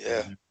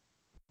 Yeah,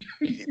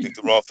 he picked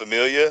the wrong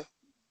Familia.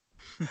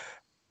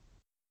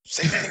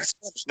 Say that in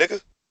Spanish,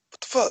 nigga.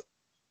 What the fuck?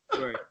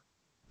 Right.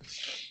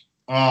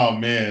 Oh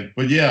man,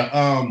 but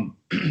yeah,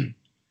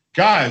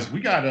 guys, we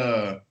got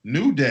a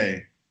New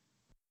Day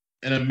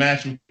in a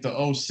match with the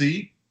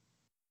OC.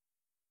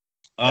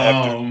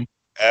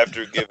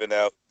 After giving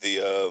out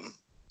the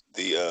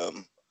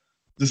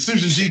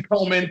Susan G.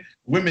 Komen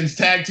women's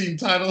tag team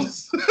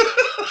titles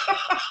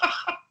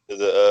to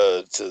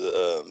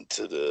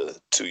the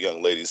two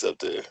young ladies up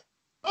there.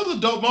 That was a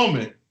dope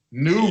moment.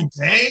 New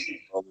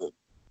Day.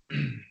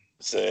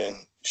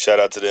 Saying shout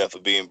out to them for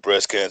being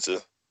breast cancer.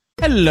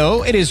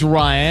 Hello, it is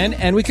Ryan,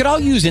 and we could all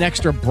use an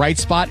extra bright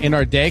spot in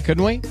our day,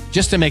 couldn't we?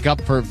 Just to make up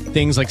for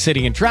things like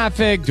sitting in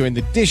traffic, doing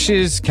the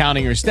dishes,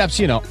 counting your steps,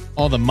 you know,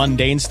 all the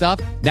mundane stuff.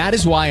 That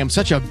is why I'm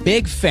such a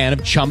big fan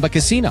of Chumba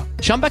Casino.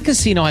 Chumba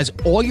Casino has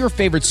all your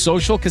favorite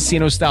social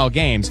casino-style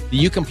games that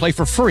you can play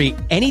for free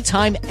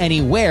anytime,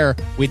 anywhere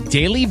with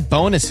daily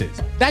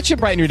bonuses. That should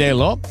brighten your day a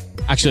little.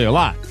 Actually, a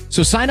lot.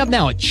 So sign up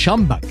now at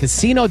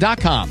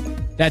ChumbaCasino.com.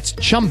 That's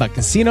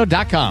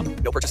ChumbaCasino.com.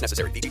 No purchase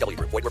necessary. VGW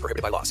Group. Void where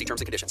prohibited by law. See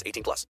terms and conditions.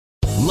 18+.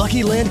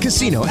 Lucky Land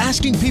Casino,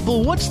 asking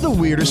people, what's the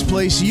weirdest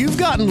place you've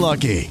gotten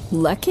lucky?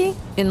 Lucky?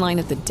 In line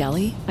at the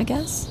deli, I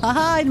guess?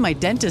 Aha, in my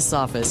dentist's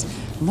office.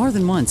 More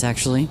than once,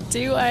 actually.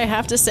 Do I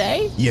have to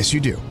say? Yes,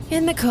 you do.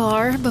 In the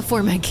car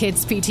before my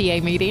kids'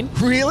 PTA meeting.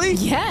 Really?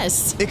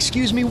 Yes.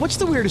 Excuse me, what's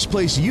the weirdest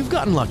place you've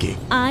gotten lucky?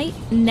 I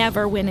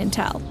never win and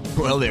tell.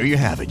 Well, there you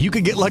have it. You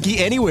can get lucky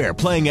anywhere,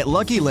 playing at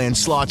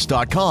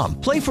LuckyLandSlots.com.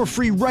 Play for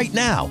free right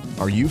now.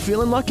 Are you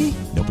feeling lucky?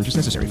 No purchase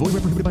necessary. Void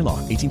where prohibited by law.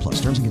 18+.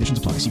 Terms and conditions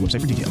apply. See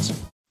website for details.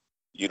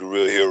 You the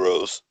real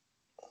heroes.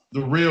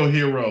 The real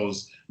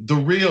heroes. The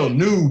real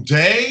New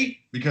Day,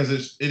 because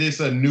it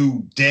is a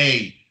new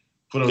day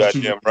for those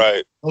goddamn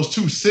right. Those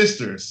two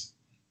sisters.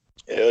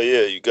 Hell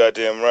yeah, you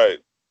goddamn right.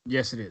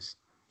 Yes, it is.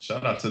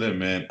 Shout out to them,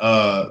 man.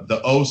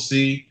 The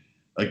OC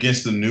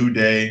against the New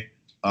Day.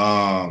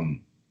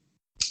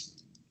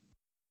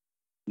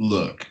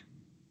 Look,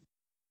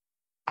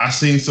 I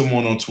seen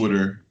someone on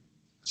Twitter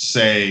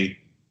say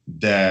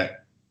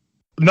that.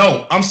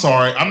 No, I'm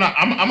sorry. I'm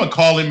gonna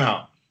call him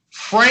out.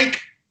 Frank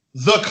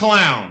the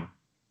Clown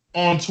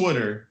on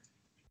Twitter.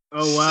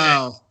 Oh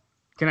wow!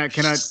 Can I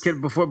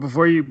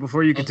before you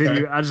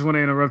continue? Okay. I just want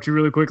to interrupt you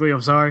really quickly.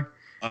 I'm sorry.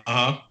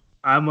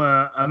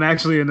 I'm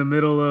actually in the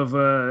middle of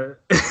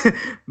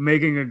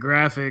making a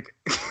graphic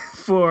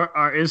for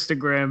our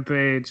Instagram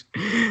page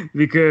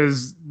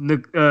because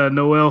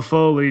Noelle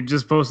Foley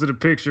just posted a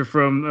picture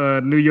from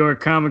New York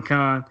Comic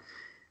Con,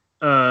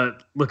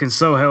 looking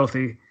so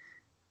healthy.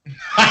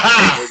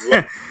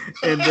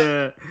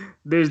 And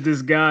there's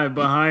this guy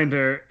behind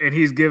her, and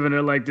he's giving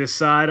her like this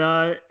side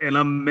eye, and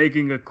I'm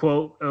making a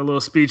quote, a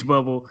little speech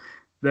bubble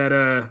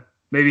that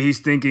maybe he's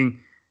thinking,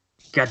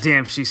 "God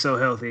damn, she's so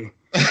healthy."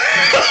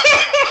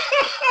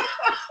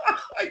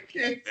 I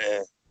can't.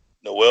 Man,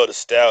 Noelle the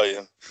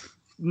Stallion.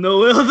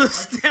 Noelle the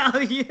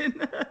Stallion.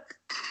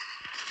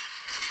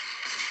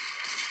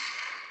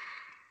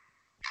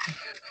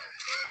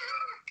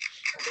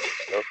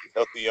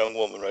 Healthy young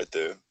woman right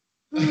there.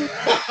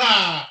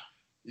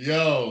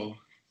 Yo.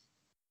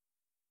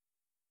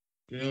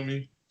 Feel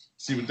me?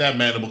 See what that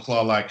mandible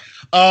claw like.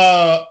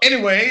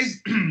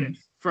 Anyways.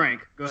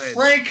 Frank, go ahead.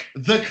 Frank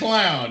the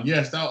Clown.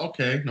 Yes,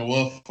 okay.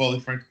 Noelle Foley,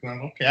 Frank the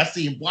Clown. Okay, I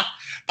see you.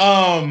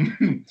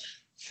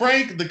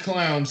 Frank the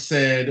Clown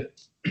said,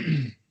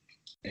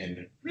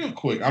 and real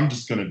quick, I'm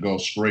just gonna go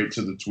straight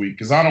to the tweet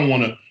because I don't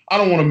wanna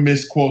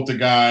misquote the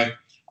guy.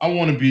 I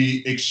want to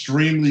be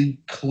extremely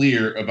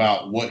clear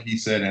about what he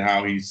said and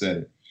how he said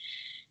it.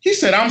 He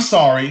said, "I'm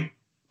sorry,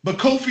 but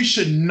Kofi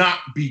should not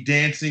be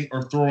dancing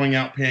or throwing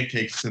out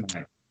pancakes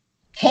tonight.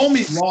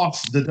 Homie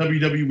lost the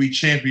WWE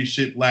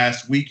Championship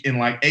last week in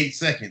like 8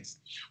 seconds.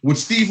 Would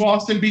Steve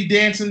Austin be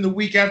dancing the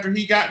week after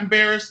he got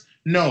embarrassed?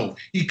 No.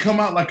 He'd come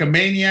out like a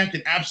maniac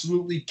and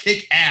absolutely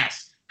kick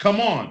ass.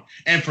 Come on."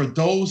 And for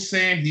those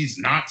saying he's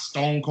not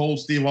Stone Cold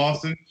Steve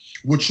Austin,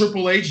 would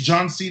Triple H,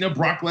 John Cena,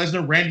 Brock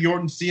Lesnar, Randy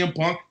Orton, CM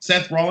Punk,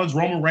 Seth Rollins,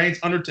 Roman Reigns,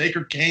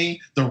 Undertaker, Kane,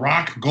 The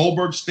Rock,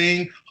 Goldberg,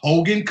 Sting,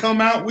 Hogan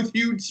come out with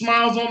huge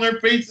smiles on their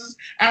faces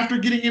after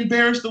getting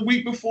embarrassed the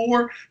week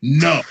before?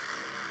 No.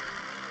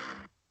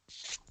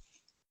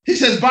 He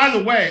says, "By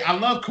the way, I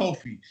love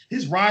Kofi.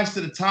 His rise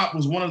to the top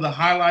was one of the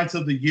highlights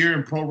of the year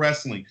in pro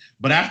wrestling.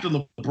 But after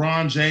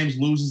LeBron James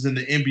loses in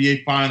the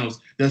NBA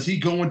Finals, does he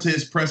go into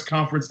his press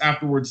conference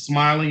afterwards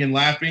smiling and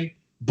laughing?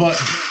 But,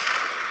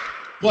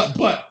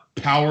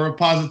 power of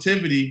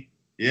positivity,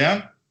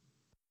 yeah?"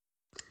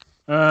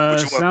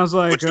 Sounds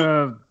like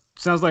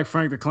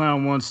Frank the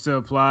Clown wants to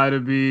apply to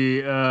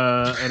be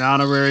an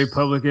honorary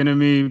Public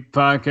Enemy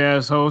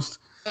podcast host.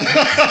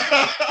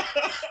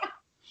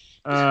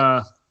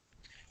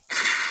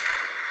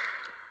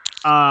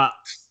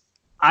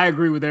 I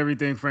agree with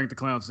everything Frank the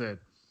Clown said.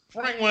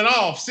 Frank went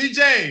off.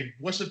 CJ,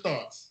 what's your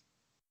thoughts?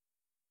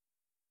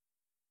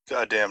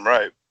 Goddamn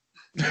right.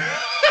 I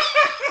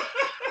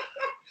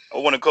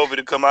wanted Kofi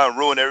to come out and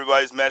ruin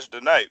everybody's match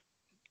tonight.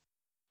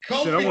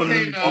 Shit, I wanted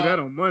him to do that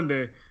on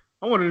Monday.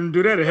 I wanted him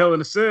to do that at Hell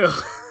in a Cell.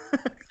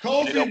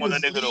 Kofi I want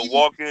that nigga to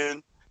walk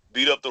in,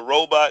 beat up the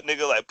robot,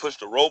 nigga, like push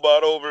the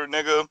robot over,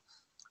 nigga.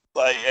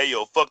 Like, hey,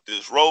 yo, fuck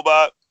this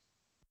robot.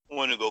 I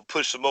want to go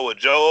push Samoa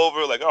Joe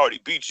over. Like, I already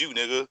beat you,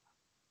 nigga.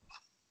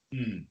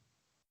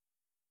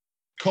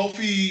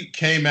 Kofi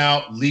came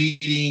out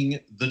leading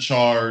the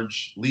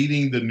charge,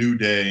 leading the New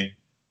Day,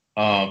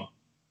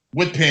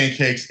 with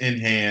pancakes in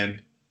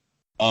hand.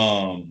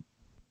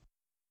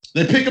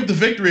 They pick up the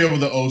victory over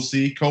the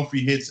OC.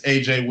 Kofi hits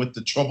AJ with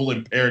the Trouble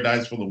in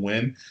Paradise for the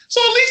win.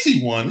 So at least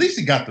he won. At least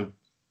he got the.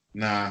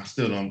 Nah,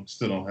 still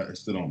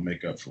don't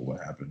make up for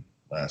what happened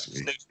last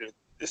week.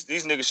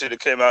 These niggas should have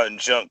came out and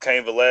jumped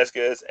Cain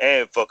Velasquez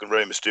and fucking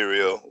Rey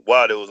Mysterio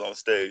while they was on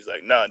stage.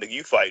 Like, nah, nigga,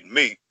 you fighting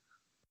me.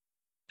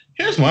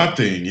 Here's my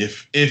thing: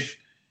 if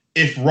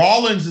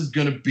Rollins is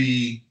gonna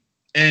be,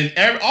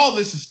 and all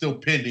this is still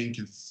pending,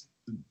 because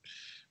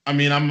I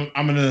mean, I'm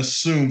gonna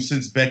assume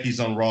since Becky's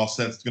on Raw,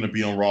 Seth's gonna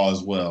be on Raw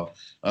as well.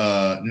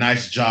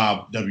 Nice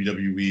job,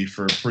 WWE,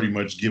 for pretty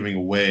much giving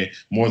away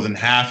more than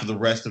half of the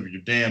rest of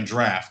your damn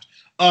draft.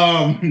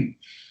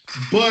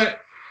 But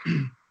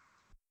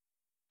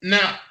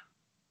now,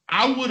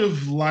 I would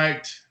have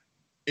liked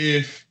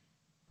if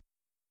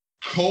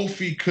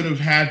Kofi could have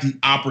had the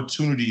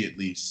opportunity at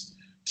least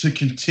to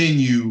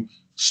continue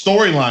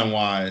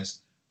storyline-wise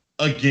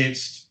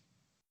against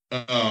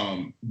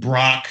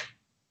Brock.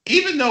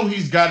 Even though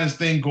he's got his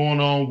thing going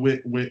on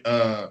with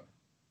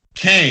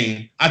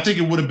Kane, I think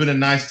it would have been a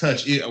nice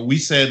touch. We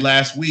said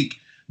last week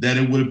that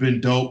it would have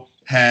been dope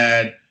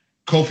had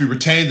Kofi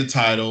retained the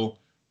title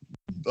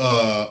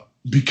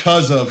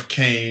because of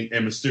Kane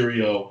and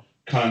Mysterio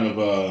kind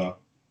of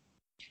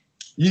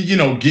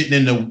getting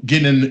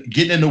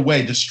in the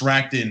way,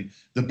 distracting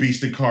the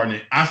Beast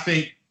Incarnate. I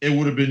think it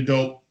would have been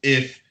dope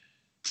if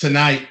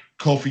tonight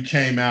Kofi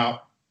came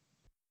out,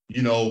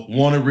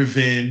 wanted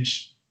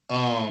revenge,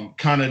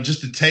 kind of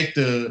just to take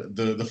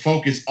the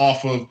focus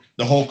off of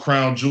the whole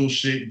crown jewel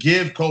shit,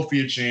 give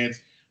Kofi a chance,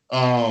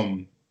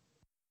 and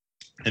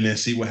then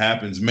see what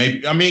happens.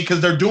 Maybe, I mean,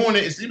 because they're doing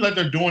it. It seems like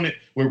they're doing it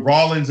with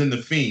Rollins and The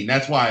Fiend.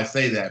 That's why I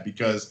say that,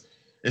 because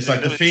it's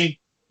like The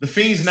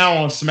Fiend's now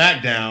on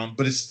SmackDown,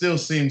 but it still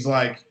seems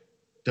like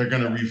they're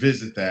gonna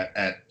revisit that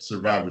at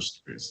Survivor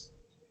Series.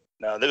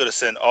 Now they're gonna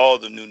send all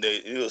the New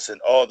Day. They're gonna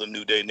send all the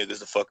New Day niggas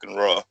to fucking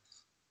Raw.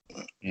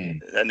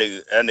 That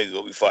nigga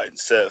gonna be fighting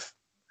Seth,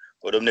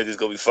 or them niggas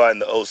gonna be fighting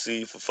the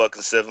OC for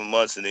fucking 7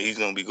 months, and then he's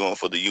gonna be going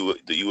for the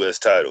US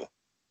title.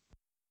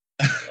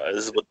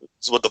 This is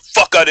what the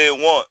fuck I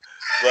didn't want.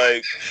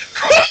 Like,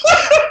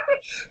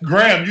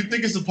 Graham, you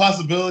think it's a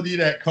possibility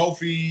that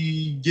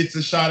Kofi gets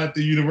a shot at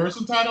the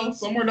Universal title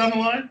somewhere down the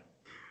line?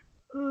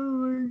 Oh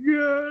my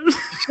god!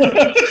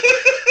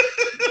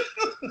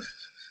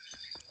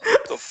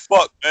 What the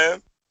fuck,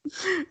 man?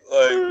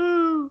 Like,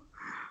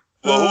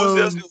 well,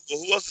 who else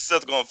is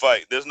Seth gonna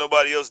fight? There's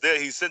nobody else there.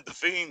 He sent the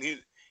Fiend. He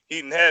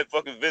didn't have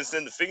fucking Vince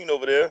send the Fiend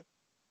over there.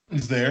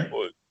 He's there.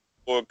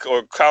 Or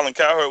Colin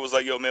Cowherd was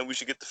like, yo, man, we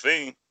should get the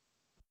Fiend.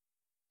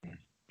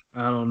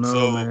 I don't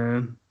know,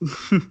 man.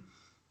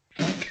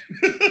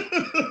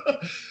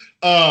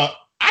 I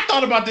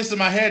thought about this in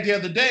my head the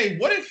other day.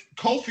 What if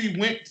Kofi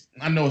went?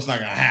 I know it's not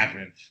gonna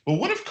happen, but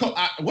what if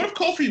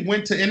Kofi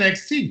went to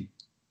NXT?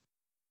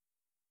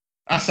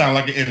 I sound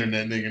like an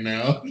internet nigga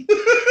now.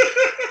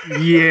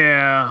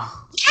 Yeah,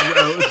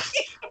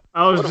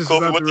 I was just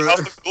about to. House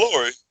of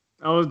Glory.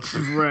 I was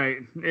right.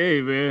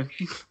 Hey, man.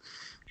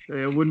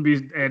 It wouldn't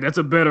be. Hey, that's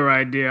a better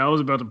idea. I was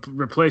about to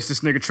replace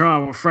this nigga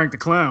Tron with Frank the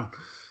Clown.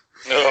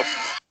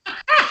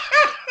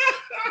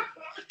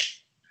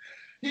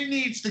 He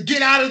needs to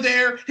get out of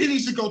there. He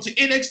needs to go to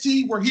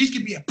NXT where he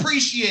can be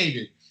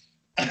appreciated.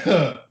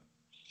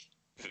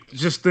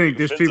 Just think,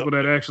 there's people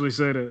that actually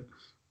say that.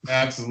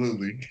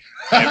 Absolutely.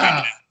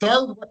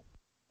 Third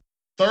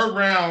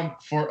round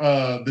for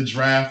the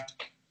draft.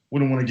 We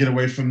don't want to get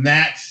away from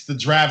that. It's the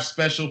draft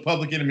special,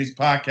 Public Enemies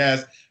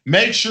podcast.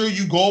 Make sure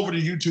you go over to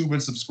YouTube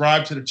and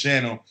subscribe to the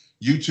channel,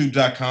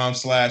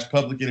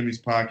 youtube.com/Public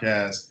Enemies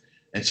podcast,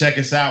 and check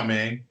us out,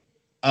 man.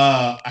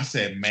 I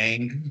said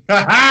Mang.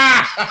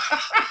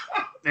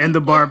 And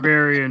the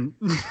Barbarian.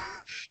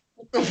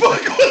 What the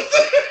fuck was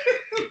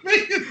that?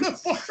 Making the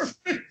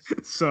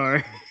Barbarian.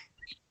 Sorry.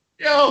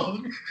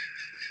 Yo.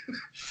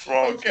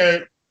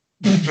 Okay.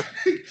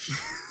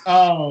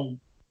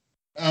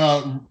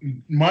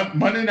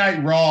 Monday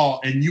Night Raw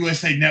and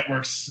USA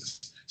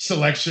Network's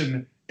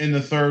selection in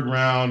the third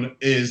round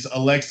is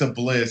Alexa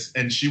Bliss,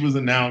 and she was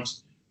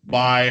announced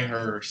by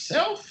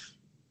herself.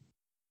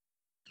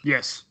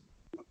 Yes.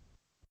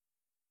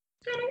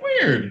 Kind of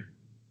weird.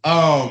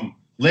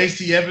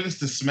 Lacey Evans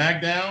to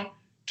SmackDown,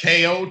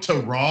 KO to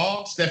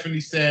Raw. Stephanie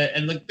said,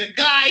 and the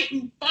guy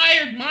who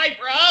fired my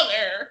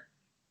brother.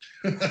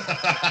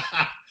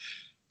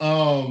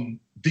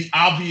 the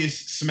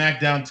obvious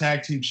SmackDown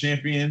Tag Team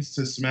Champions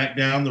to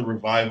SmackDown, the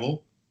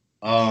Revival.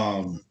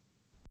 And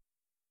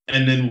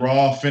then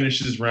Raw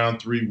finishes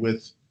round 3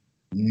 with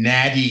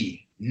Natalya.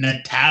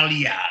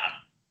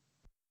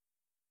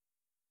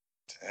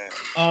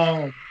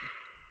 What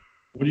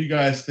do you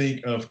guys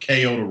think of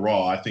KO to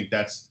Raw? I think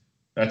that's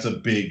a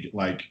big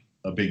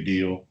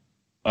deal.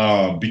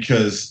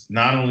 Because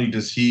not only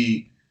does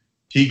he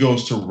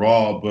goes to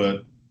Raw,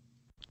 but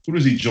who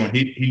does he join?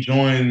 He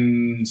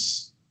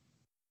joins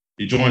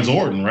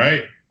Orton,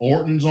 right?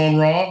 Orton's on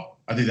Raw.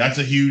 I think that's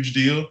a huge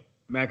deal.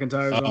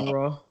 McIntyre's on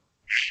Raw.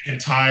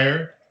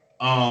 McIntyre.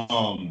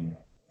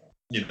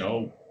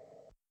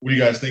 What do you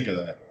guys think of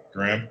that,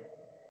 Graham?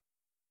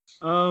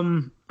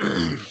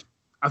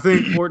 I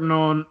think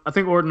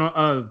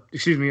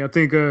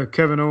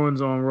Kevin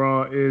Owens on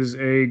Raw is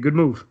a good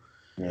move.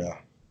 Yeah.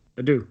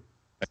 I do.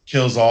 That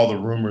kills all the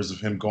rumors of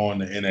him going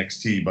to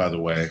NXT, by the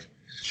way.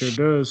 Sure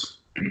does.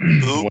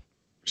 100%.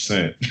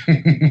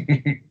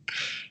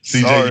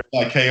 CJ, you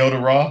like KO to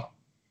Raw?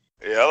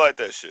 Yeah, I like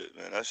that shit,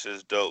 man. That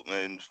shit's dope,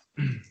 man.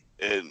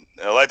 And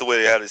I like the way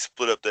they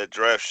split up that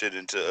draft shit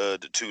into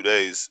the 2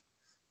 days.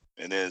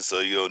 And then so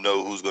you don't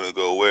know who's gonna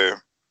go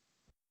where.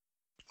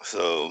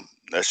 So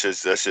that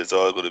shit's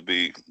all gonna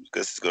be,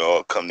 because it's gonna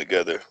all come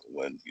together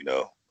when,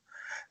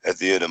 at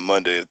the end of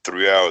Monday,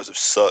 3 hours of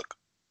suck.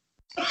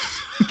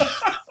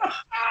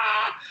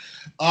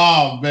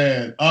 Oh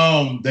man.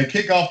 They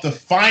kick off the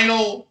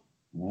final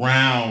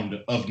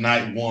round of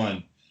night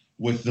 1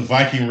 with the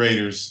Viking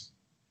Raiders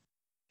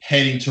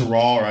heading to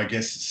Raw, or I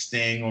guess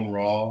staying on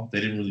Raw.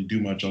 They didn't really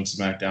do much on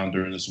SmackDown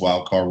during this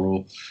wild card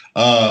rule.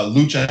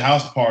 Lucha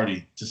House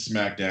Party to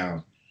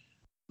SmackDown.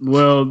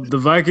 Well, the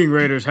Viking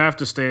Raiders have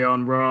to stay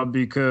on Raw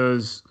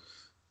because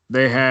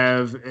they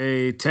have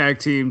a tag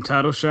team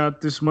title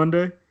shot this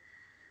Monday.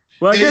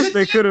 Well, I guess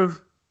they could have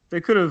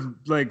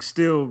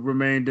still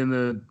remained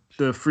in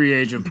the free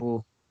agent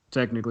pool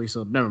technically.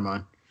 So never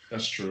mind.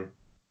 That's true.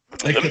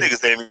 Them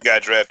niggas ain't even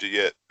got drafted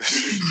yet.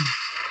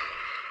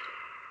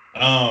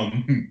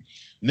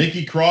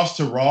 Nikki Cross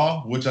to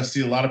Raw, which I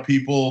see a lot of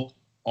people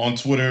on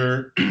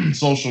Twitter,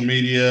 social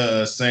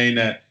media saying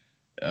that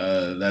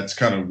that's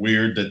kind of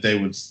weird that they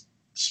would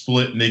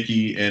split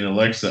Nikki and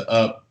Alexa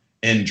up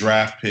in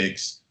draft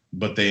picks,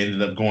 but they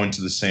ended up going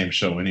to the same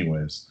show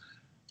anyways.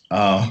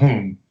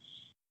 Heavy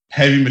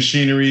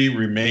Machinery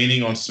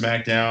remaining on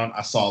SmackDown.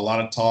 I saw a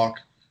lot of talk.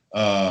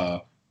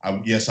 I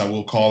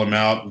will call him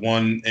out.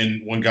 One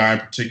guy in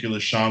particular,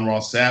 Sean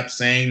Ross Sapp,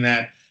 saying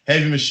that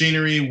Heavy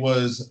Machinery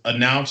was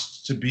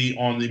announced to be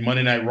on the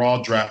Monday Night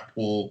Raw draft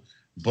pool,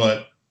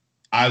 but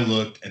I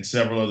looked and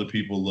several other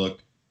people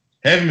looked.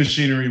 Heavy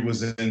Machinery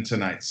was in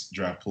tonight's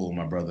draft pool,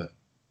 my brother.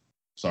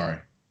 Sorry.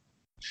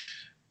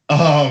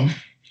 Yikes.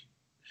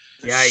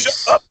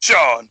 Shut up,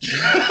 Sean.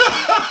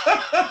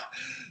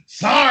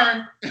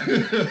 Sorry.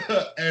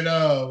 And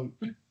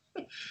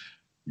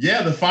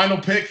the final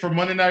pick for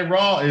Monday Night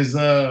Raw is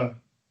Black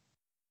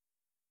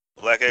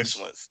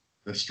Excellence.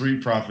 The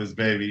Street Profits,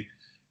 baby.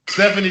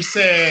 Stephanie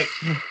said,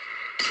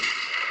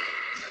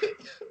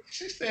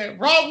 she said,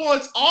 Raw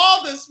wants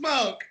all the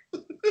smoke.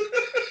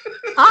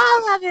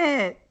 All of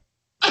it.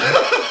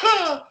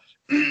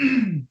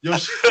 Yo,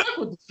 she fuck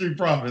with the Street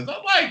Profits. I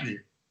like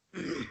it.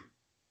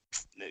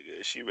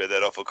 Nigga, she read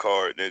that off a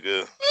card,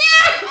 nigga.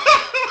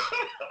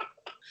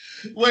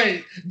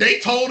 Wait, they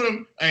told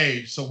him,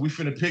 hey, so we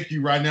finna pick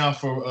you right now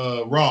for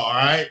Raw, all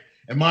right?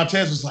 And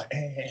Montez was like,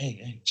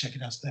 hey, check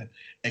it out, Steph.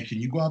 Hey, can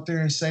you go out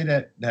there and say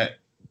that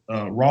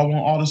Raw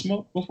want all the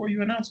smoke before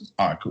you announce it?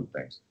 All right, cool,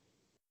 thanks.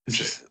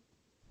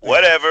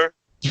 Whatever.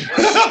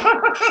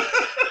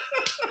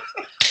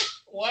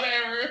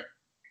 Whatever.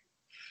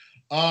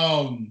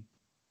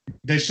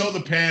 They show the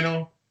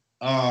panel.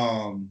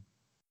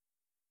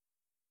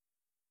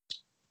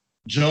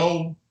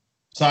 Joe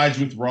sides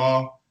with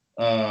Raw.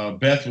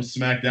 Beth with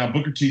SmackDown.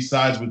 Booker T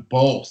sides with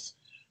both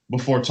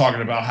before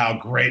talking about how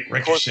great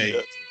Ricochet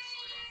is.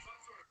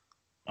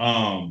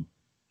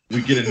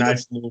 We get a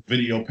nice little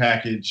video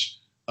package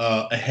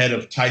ahead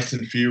of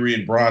Tyson Fury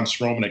and Braun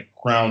Strowman at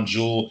Crown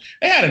Jewel.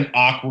 They had an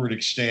awkward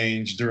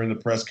exchange during the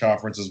press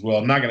conference as well.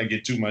 I'm not going to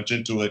get too much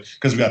into it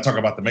because we got to talk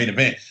about the main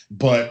event.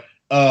 But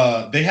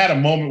they had a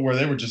moment where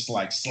they were just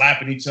like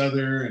slapping each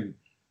other, and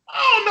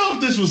I don't know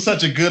if this was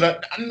such a good.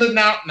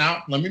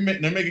 Now, let me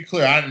make it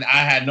clear. I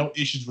had no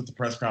issues with the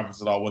press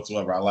conference at all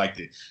whatsoever. I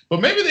liked it,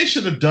 but maybe they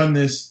should have done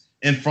this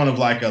in front of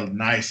like a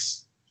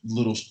nice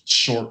little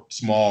short,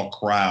 small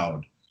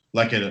crowd,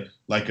 like a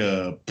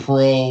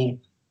pro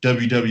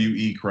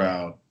WWE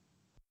crowd.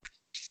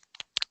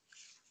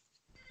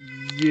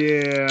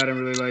 Yeah, I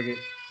didn't really like it.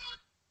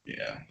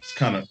 Yeah,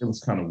 it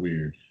was kind of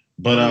weird,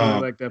 but I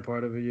really like that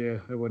part of it. Yeah,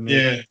 it wasn't.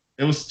 Yeah,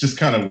 it was just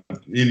kind of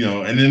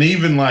and then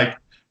even like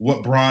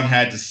what Braun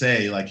had to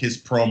say, like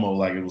his promo,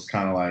 like it was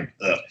kind of like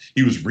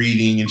he was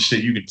reading and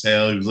shit. You could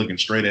tell he was looking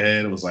straight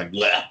ahead. It was like,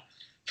 bleh.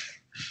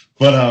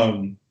 But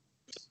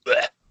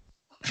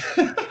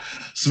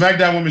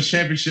SmackDown Women's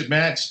Championship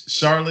match: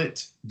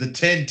 Charlotte, the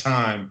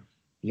 10-time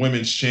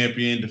Women's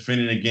Champion,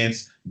 defending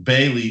against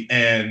Bayley,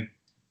 and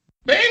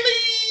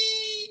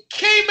Bayley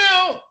came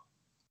out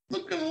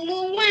looking a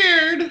little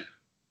weird.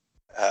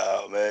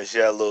 Oh man, she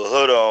had a little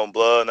hood on,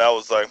 blood, and I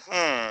was like,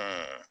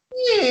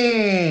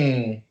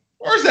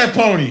 Where's that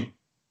pony?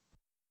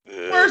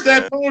 Yeah, Where's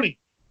that pony?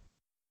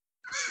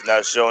 She's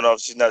not showing off.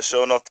 She's not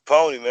showing off the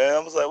pony, man. I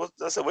was like, what?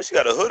 I said, what? She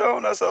got a hood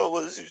on? I said, oh,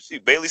 what is she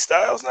Bailey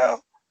Styles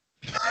now?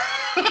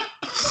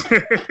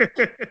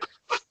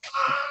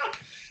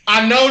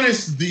 I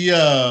noticed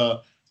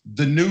the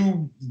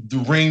new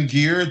ring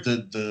gear,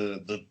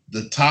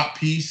 the top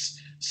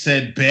piece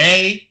said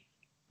Bayley.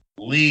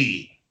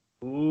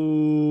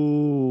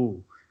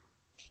 Ooh.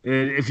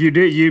 If you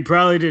did, you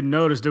probably didn't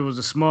notice there was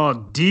a small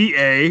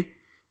DA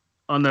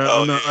on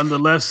the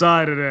left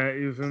side of that.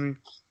 You feel me?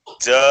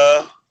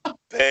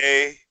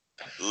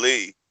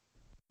 Bayley.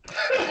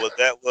 What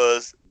that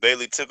was,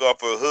 Bayley took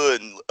off her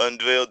hood and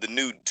unveiled the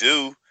new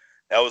do.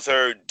 That was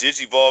her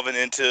digivolving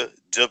into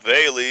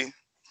Bayley.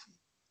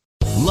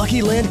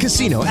 Lucky Land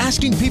Casino,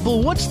 asking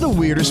people, what's the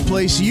weirdest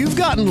place you've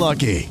gotten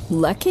lucky?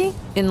 Lucky?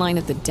 In line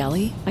at the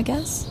deli, I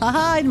guess?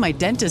 Aha, in my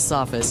dentist's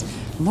office.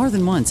 More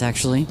than once,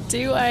 actually.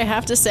 Do I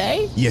have to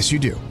say? Yes, you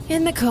do.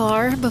 In the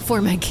car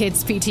before my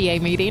kids'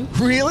 PTA meeting.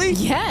 Really?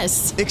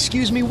 Yes.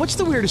 Excuse me, what's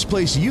the weirdest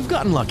place you've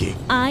gotten lucky?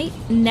 I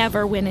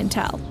never win and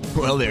tell.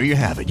 Well, there you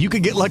have it. You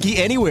can get lucky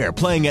anywhere,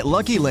 playing at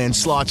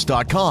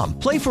LuckyLandSlots.com.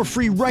 Play for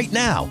free right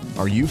now.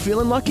 Are you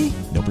feeling lucky?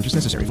 No purchase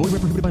necessary. Void where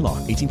prohibited by law.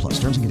 18+.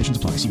 Terms and conditions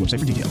apply. See website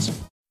for details.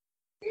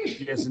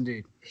 Yes,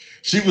 indeed.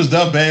 She was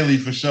the Bayley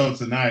for show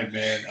tonight,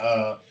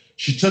 man.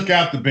 She took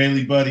out the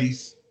Bayley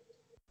buddies.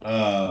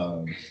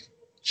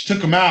 She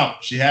took them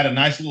out. She had a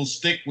nice little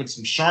stick with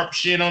some sharp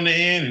shit on the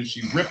end, and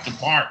she ripped them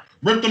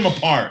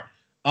apart.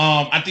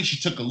 I think she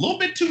took a little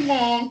bit too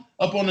long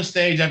up on the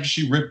stage after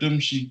she ripped them.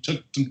 She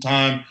took some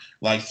time,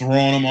 like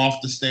throwing them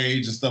off the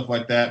stage and stuff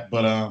like that.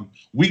 But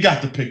we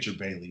got the picture,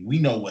 Bayley. We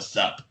know what's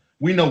up.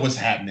 We know what's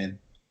happening.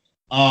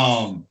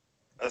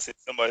 I see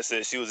somebody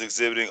said she was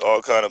exhibiting all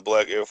kind of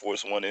black Air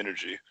Force One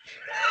energy.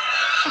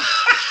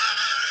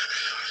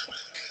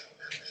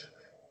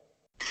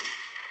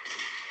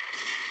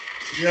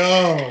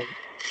 Yo,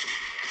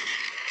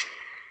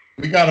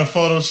 we got to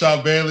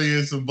Photoshop Bayley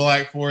in some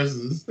black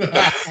forces. I'm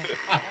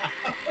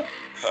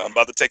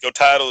about to take your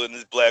title in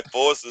these black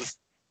forces.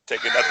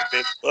 Taking out the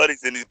big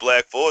buddies in these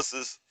black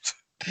forces.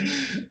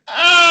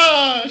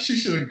 She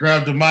should have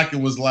grabbed the mic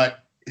and was like,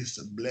 "It's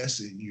a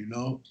blessing, you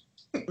know."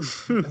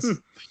 It's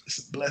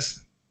a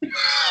blessing.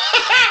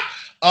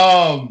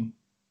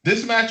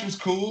 This match was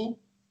cool.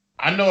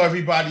 I know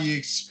everybody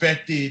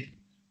expected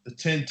the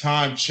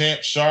 10-time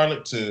champ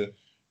Charlotte to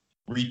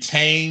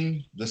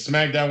retain the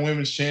SmackDown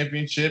Women's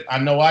Championship. I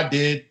know I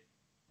did.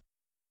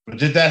 But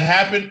did that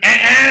happen?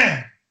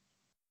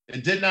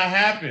 It did not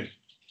happen.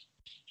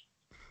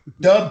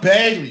 The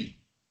Bayley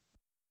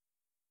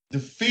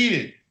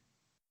defeated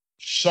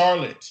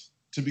Charlotte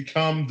to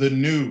become the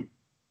new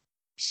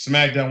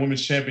SmackDown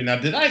Women's Champion. Now,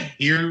 did I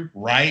hear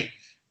right?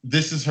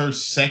 This is her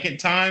second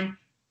time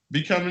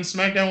becoming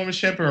SmackDown Women's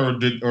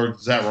Champion, or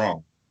is that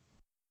wrong?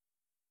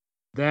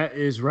 That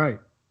is right.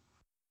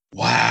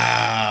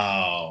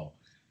 Wow.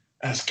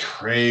 That's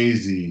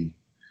crazy.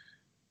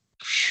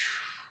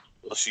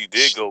 Well, she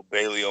did go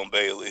Bayley on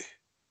Bayley.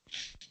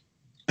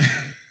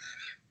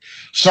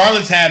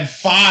 Charlotte's had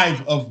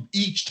 5 of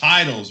each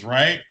titles,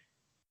 right?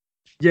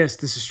 Yes,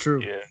 this is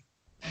true. Yeah.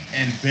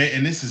 And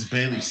this is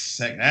Bayley's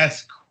second.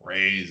 That's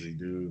crazy,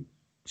 dude.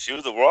 She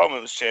was the Raw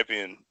Women's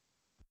Champion.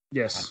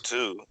 Yes.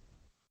 Too.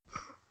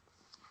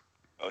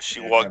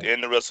 She walked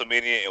into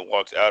WrestleMania and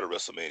walked out of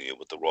WrestleMania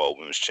with the Raw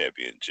Women's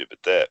Championship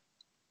at that.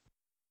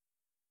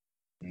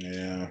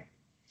 Yeah.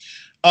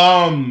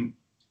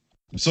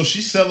 So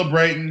she's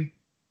celebrating.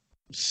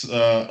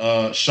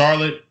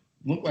 Charlotte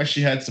looked like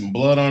she had some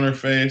blood on her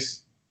face.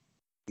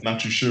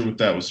 Not too sure what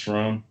that was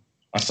from.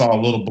 I saw a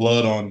little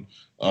blood on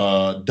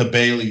the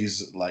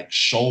Bayley's like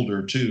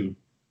shoulder too.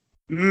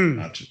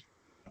 Not too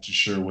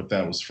sure what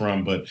that was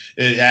from, but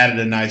it added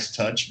a nice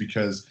touch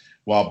because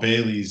while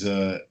Bayley's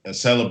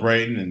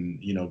celebrating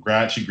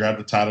and she grabbed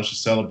the title, she's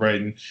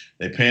celebrating.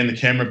 They pan the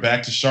camera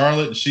back to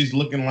Charlotte, and she's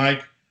looking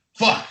like,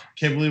 "Fuck!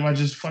 Can't believe I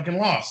just fucking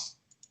lost."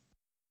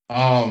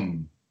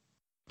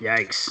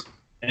 Yikes!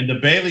 And the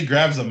Bayley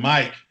grabs a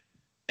mic,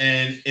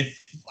 and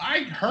if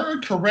I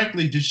heard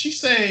correctly, did she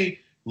say,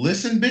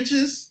 "Listen,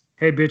 bitches"?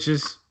 Hey,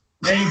 bitches.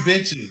 Hey,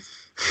 bitches.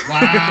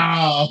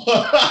 Wow.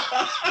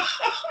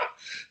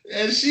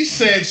 And she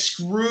said,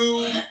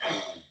 "Screw."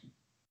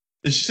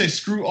 Did she say,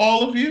 "Screw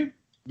all of you"?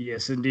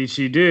 Yes, indeed,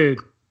 she did.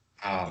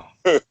 Oh.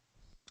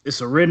 It's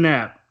a written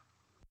app.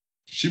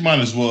 She might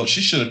as well.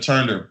 She should have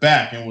turned her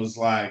back and was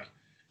like,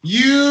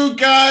 "You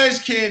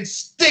guys can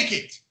stick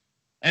it.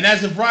 And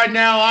as of right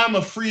now, I'm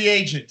a free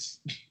agent."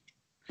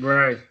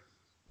 Right.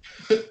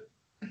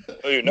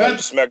 Oh, you're not the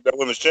SmackDown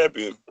Women's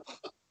Champion.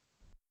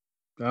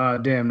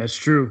 Damn, that's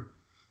true.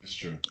 That's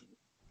true.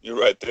 You're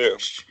right there.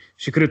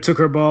 She could have took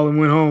her ball and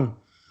went home.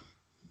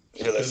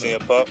 Yeah, like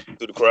CM Punk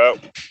through the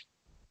crowd.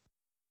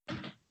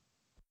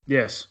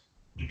 Yes.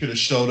 You could have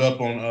showed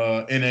up on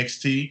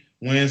NXT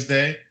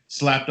Wednesday,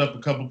 slapped up a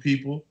couple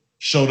people,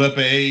 showed up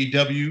at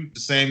AEW the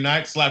same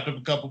night, slapped up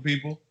a couple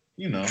people.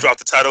 You know, dropped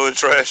the title in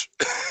trash.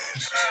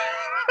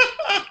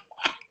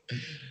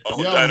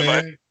 Yo,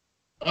 Dynamite.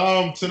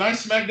 Man.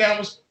 Tonight's SmackDown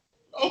was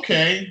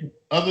okay,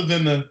 other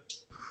than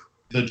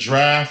the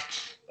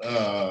draft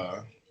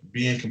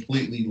being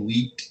completely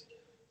leaked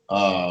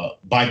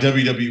by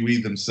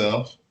WWE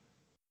themselves.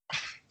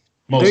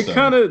 They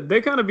kind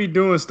of be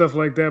doing stuff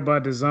like that by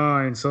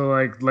design. So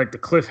like the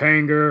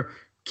cliffhanger,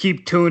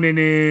 keep tuning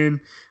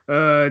in,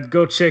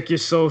 go check your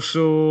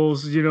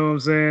socials, you know what I'm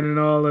saying, and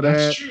all of that.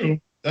 That's true.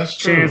 That's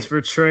true. Chance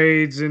for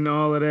trades and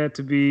all of that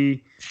to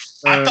be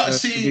to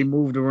be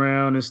moved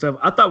around and stuff.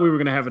 I thought we were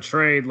gonna have a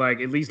trade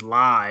like at least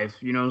live,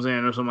 you know what I'm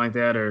saying, or something like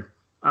that, or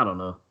I don't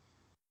know.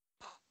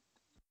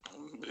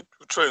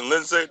 We're trading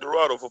Lindsay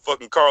Dorado for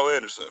fucking Carl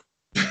Anderson.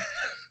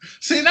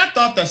 See, and I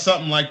thought that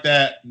something like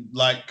that,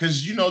 like,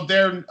 because, you know,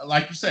 they're,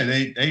 like you said,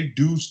 they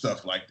do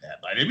stuff like that.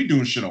 Like, they be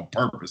doing shit on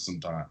purpose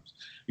sometimes.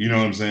 You know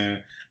what I'm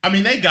saying? I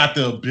mean, they got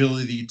the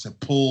ability to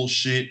pull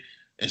shit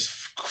as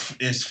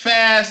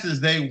fast as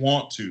they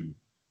want to,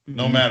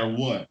 no matter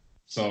what.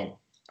 So,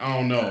 I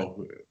don't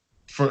know.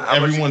 For how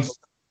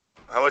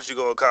much you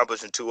gonna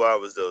accomplish in 2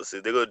 hours, though? See,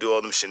 they're gonna do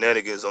all them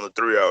shenanigans on the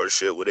 3-hour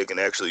shit where they can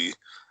actually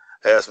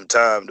have some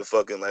time to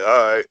fucking, like,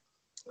 all right.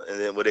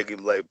 And then where they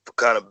can like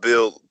kind of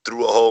build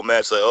through a whole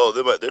match, like,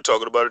 oh, they're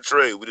talking about a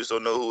trade. We just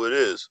don't know who it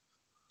is.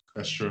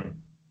 That's true.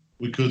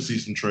 We could see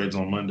some trades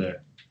on Monday.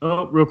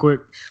 Oh, real quick.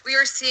 We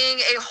are seeing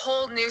a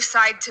whole new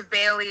side to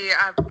Bayley.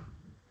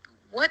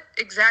 What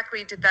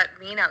exactly did that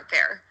mean out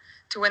there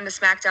to win the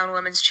SmackDown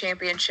Women's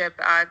Championship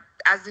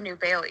as the new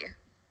Bayley?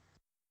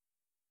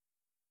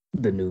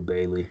 The new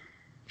Bayley.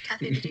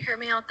 Kathy, did you hear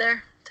me out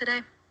there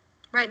today?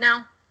 Right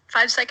now?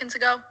 5 seconds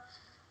ago?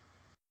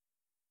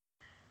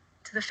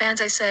 To the fans,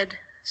 I said,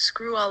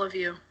 screw all of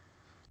you.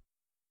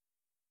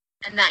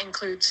 And that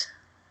includes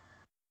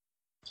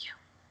you.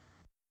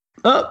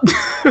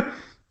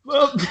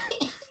 Well,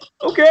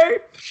 okay.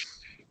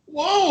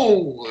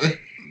 Whoa.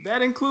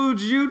 That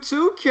includes you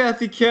too,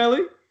 Kathy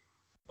Kelly.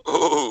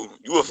 Oh,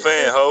 you a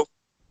fan, ho?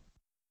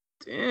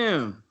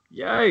 Damn.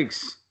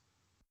 Yikes.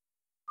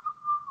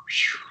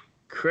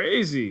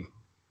 Crazy.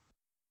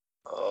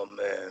 Oh,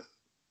 man.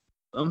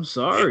 I'm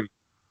sorry.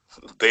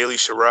 Bayley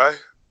Shirai?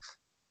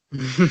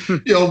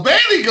 Yo,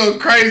 Bayley go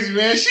crazy,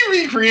 man. She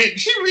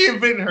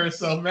reinventing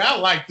herself, man. I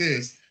like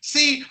this.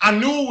 See, I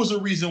knew it was a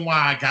reason why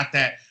I got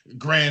that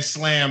Grand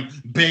Slam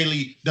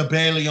Bayley, the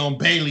Bayley on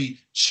Bayley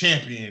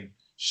champion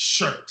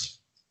shirt.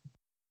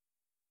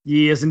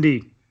 Yes,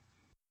 indeed.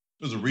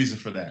 There's a reason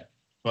for that.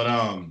 But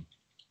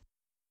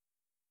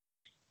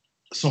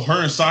so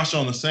her and Sasha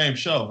on the same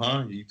show,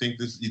 huh? You think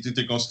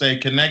they're gonna stay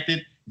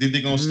connected? You think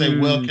they're gonna stay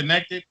well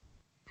connected?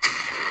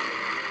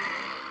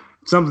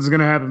 Something's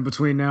gonna happen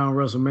between now and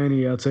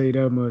WrestleMania. I'll tell you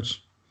that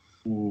much.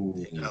 Ooh.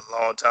 You got a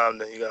long time.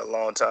 You got a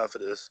long time for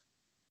this.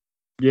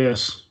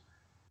 Yes.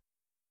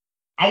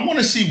 I want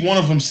to see one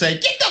of them say,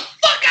 "Get the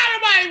fuck out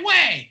of my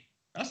way."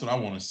 That's what I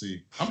want to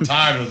see. I'm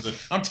tired of the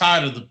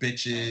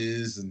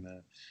bitches and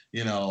the,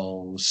 you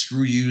know,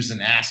 screw yous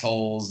and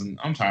assholes, and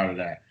I'm tired of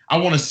that. I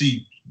want to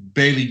see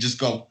Bayley just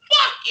go,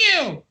 "Fuck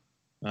you."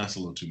 That's a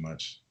little too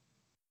much.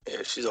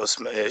 Yeah, she's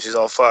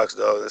on Fox,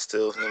 dog. That's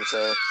still, you know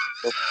what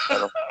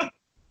I'm saying?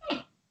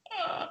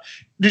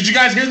 Did you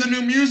guys hear the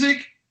new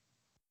music?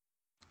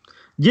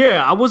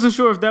 Yeah, I wasn't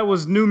sure if that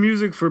was new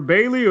music for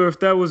Bayley or if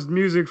that was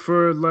music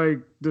for like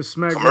the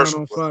SmackDown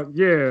on Fox.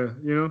 Yeah,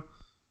 you know.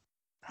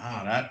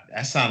 Oh,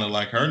 that sounded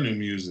like her new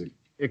music.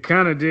 It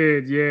kind of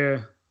did,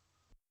 yeah.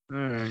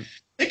 All right.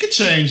 It could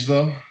change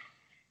though.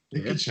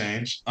 It could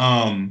change.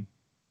 So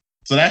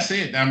that's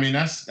it. I mean,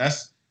 that's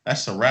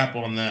a wrap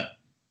on that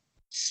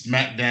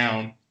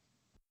SmackDown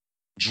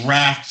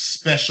draft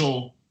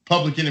special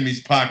Public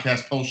Enemies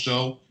podcast post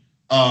show.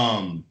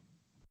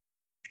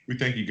 We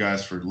thank you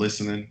guys for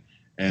listening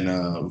and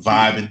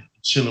vibing,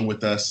 chilling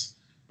with us.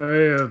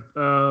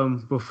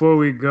 Before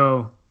we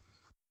go,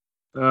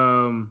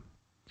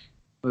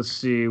 let's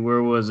see,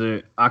 where was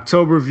it?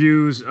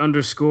 Octoberviews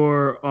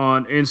 __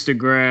 on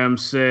Instagram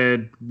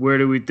said, where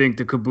do we think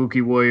the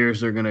Kabuki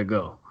Warriors are gonna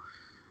go?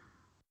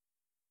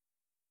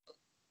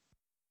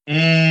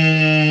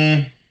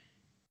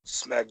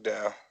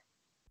 SmackDown.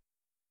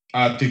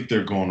 I think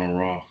they're going on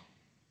Raw.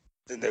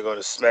 I think they're going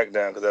to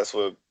SmackDown because that's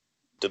where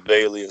the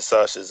Bayley and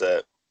Sasha's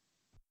at.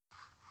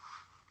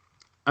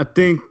 I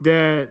think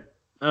that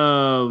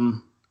I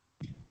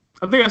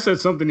think I said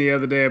something the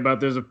other day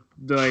about it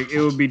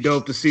would be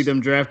dope to see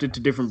them drafted to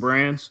different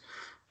brands.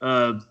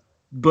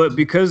 But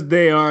because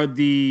they are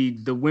the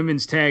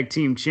women's tag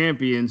team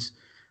champions,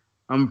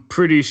 I'm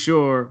pretty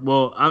sure.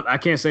 Well, I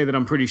can't say that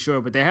I'm pretty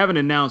sure, but they haven't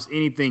announced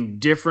anything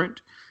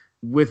different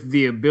with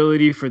the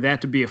ability for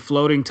that to be a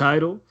floating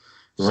title.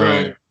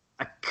 Right. So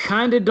I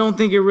kind of don't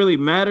think it really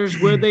matters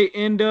where they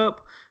end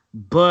up,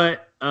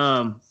 but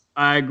I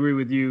agree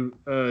with you,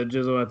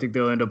 Jizzle. I think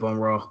they'll end up on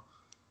Raw.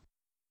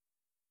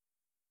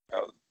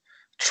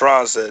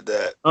 Tron said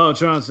that. Oh,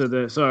 Tron said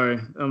that. Sorry,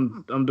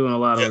 I'm doing a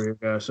lot over here,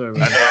 guys. Sorry.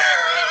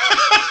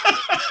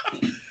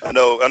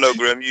 I know,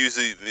 Graham.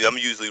 I'm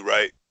usually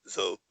right.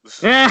 So.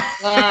 But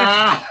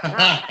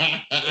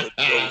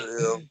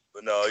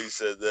no, he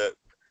said that.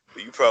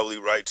 But you probably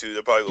right too.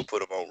 They're probably gonna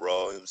put him on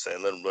Raw. You know what I'm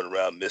saying, let him run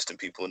around misting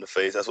people in the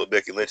face. That's what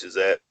Becky Lynch is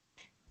at.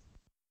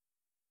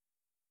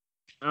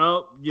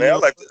 Oh, man, I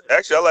like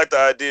the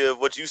idea of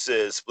what you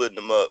said, splitting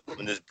them up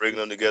and just bringing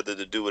them together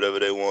to do whatever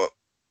they want.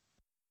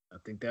 I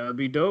think that would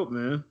be dope,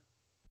 man.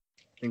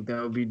 I think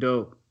that would be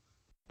dope.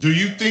 Do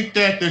you think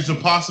that there's a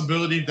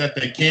possibility that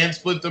they can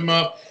split them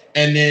up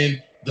and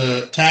then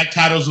the tag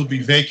titles will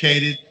be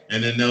vacated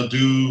and then they'll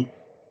do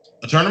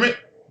a tournament?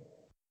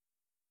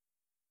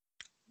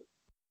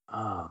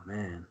 Oh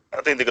man,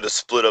 I think they're gonna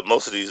split up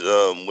most of these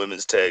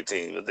women's tag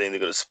teams. I think they're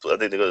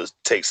gonna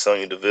take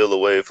Sonya Deville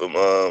away from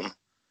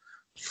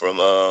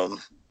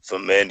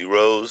Mandy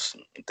Rose.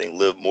 I think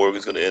Liv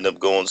Morgan's gonna end up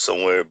going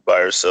somewhere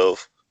by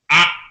herself.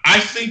 I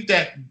think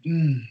that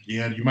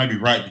yeah, you might be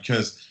right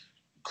because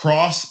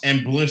Cross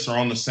and Bliss are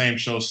on the same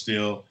show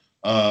still.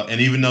 And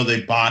even though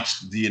they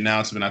botched the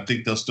announcement, I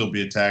think they'll still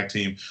be a tag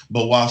team.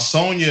 But while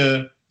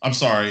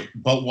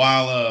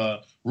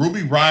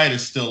Ruby Riott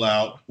is still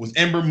out with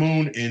Ember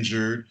Moon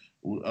injured,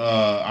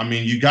 I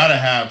mean, you got to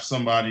have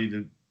somebody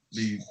to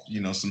be,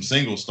 some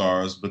single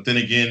stars. But then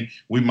again,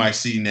 we might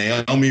see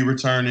Naomi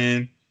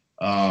returning.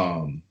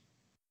 Who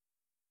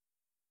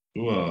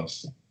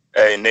else?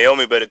 Hey,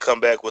 Naomi better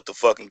come back with the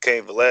fucking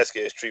Cain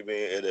Velasquez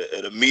treatment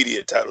at a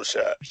media title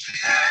shot.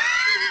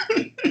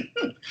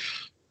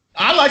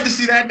 I'd like to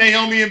see that,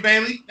 Naomi and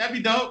Bayley. That'd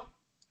be dope.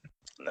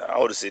 Nah, I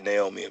want to see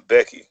Naomi and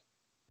Becky.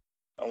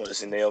 I want to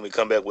see Naomi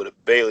come back with a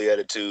Bayley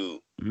attitude,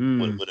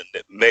 with a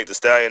Meg Thee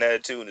Stallion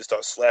attitude, and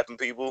start slapping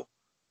people.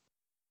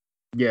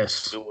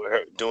 Yes.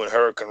 Doing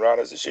Hurricane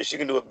Ranas and shit. She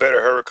can do a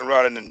better Hurricane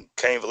Rana than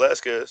Cain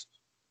Velasquez.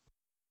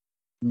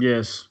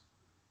 Yes.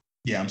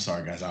 Yeah, I'm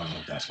sorry, guys. I don't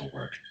know if that's gonna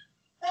work.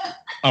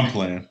 I'm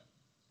playing.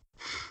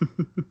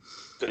 Because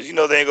they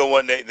ain't gonna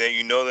want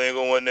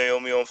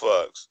Naomi on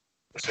Fox.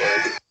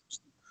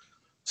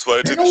 That's why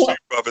they took the Street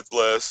Profits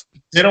last.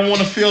 They don't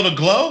want to feel the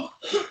glow?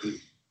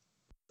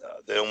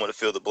 They don't want to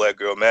feel the black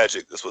girl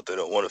magic. That's what they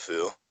don't want to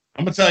feel.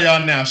 I'm going to tell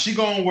y'all now. She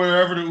going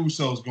wherever the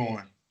Usos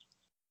going.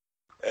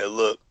 Hey,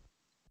 look.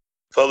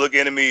 Public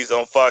Enemies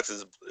on Fox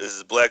is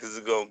as black as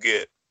it's going to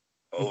get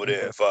over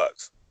there at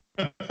Fox.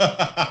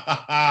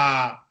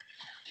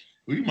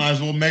 We might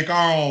as well make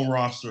our own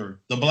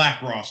roster. The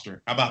black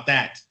roster. How about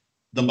that?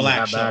 The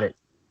black show.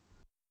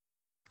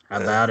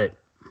 How about it?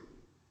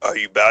 Are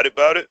you about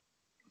it?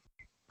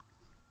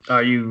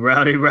 Are you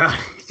rowdy?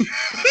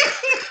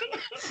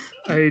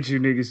 I hate you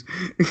niggas.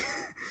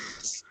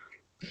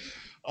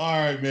 All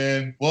right,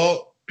 man.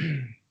 Well,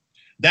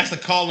 that's a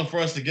calling for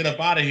us to get up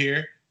out of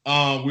here.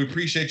 We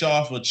appreciate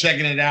y'all for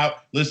checking it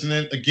out,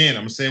 listening. Again,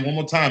 I'm going to say it one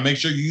more time. Make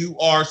sure you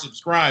are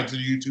subscribed to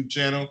the YouTube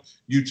channel,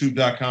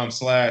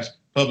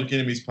 youtube.com/Public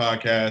Enemies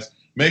Podcast.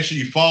 Make sure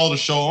you follow the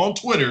show on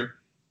Twitter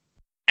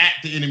at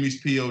The Enemies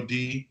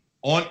POD,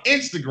 on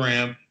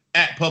Instagram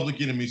at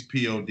Public Enemies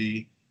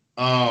POD.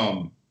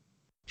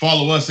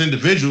 Follow us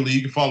individually.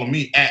 You can follow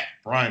me at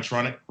Brian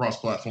Tronic,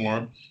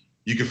 cross-platform.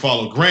 You can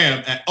follow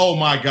Graham at Oh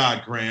My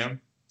God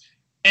Graham.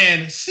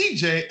 And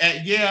CJ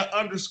at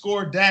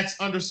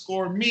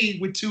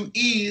 _that's_me with 2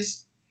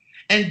 E's.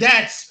 And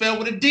that's spelled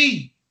with a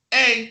D.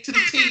 A to the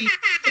T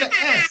to the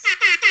S.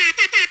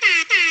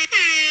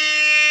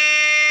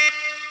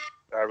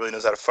 I really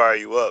knows how to fire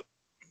you up.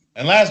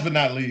 And last but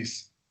not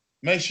least,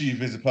 make sure you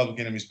visit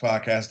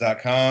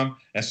publicenemiespodcast.com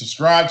and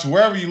subscribe to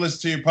wherever you listen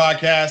to your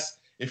podcasts.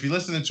 If you're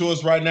listening to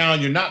us right now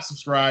and you're not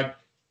subscribed,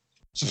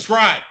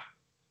 subscribe.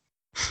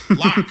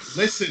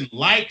 Listen,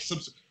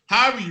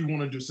 however you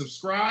want to do.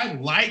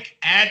 Subscribe,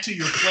 add to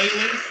your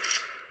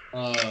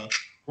playlist,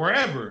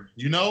 wherever,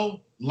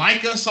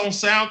 like us on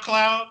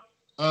SoundCloud,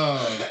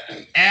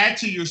 add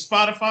to your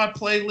Spotify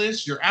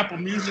playlist, your Apple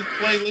Music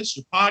playlist,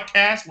 your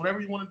podcast,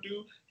 whatever you want to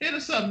do. Hit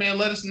us up, man.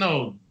 Let us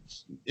know.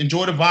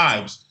 Enjoy the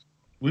vibes.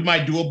 We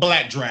might do a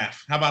black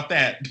draft. How about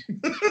that?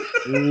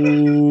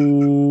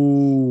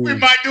 Ooh. We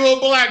might do a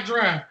black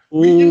draft.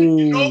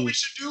 You know what we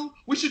should do?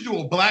 We should do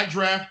a black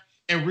draft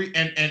and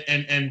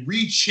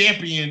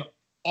re-champion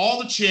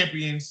all the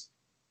champions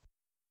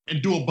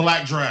and do a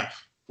black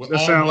draft.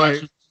 That sounds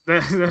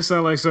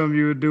like something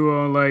you would do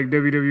on like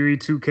WWE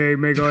 2K,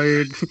 make all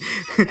your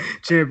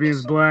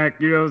champions black.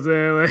 You know what I'm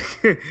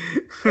saying?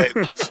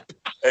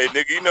 Hey,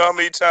 nigga, you know how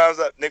many times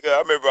I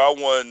remember I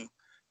won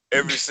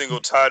every single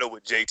title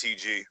with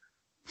JTG.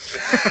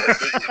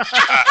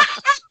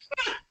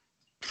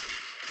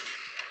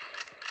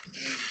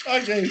 I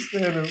can't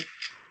stand him.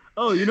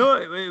 Oh, you know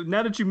what?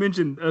 Now that you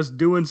mentioned us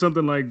doing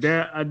something like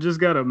that, I just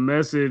got a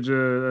message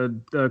a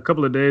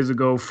couple of days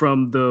ago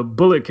from the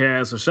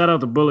Bulletcast. So shout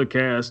out to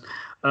Bulletcast.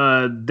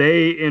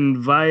 They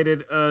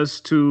invited us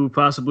to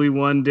possibly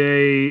one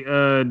day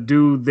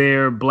do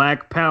their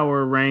Black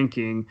Power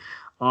ranking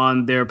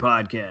on their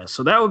podcast.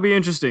 So that would be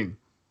interesting.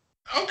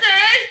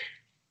 Okay.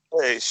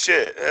 Hey,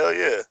 shit. Hell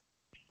yeah.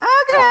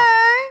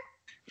 Okay.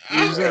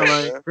 You sound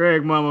like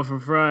Craig Mama from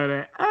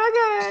Friday.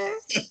 Okay.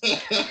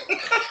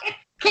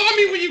 Call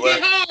me when you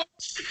get home.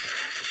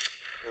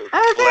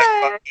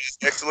 Black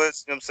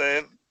excellence, you know what I'm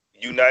saying?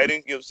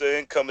 Uniting, you know what I'm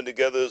saying? Coming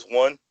together as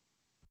one.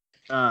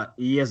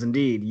 Yes,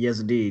 indeed. Yes,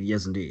 indeed.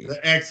 Yes, indeed. The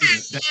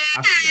excellent.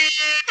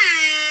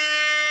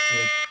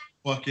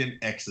 Fucking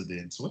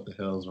excellence. What the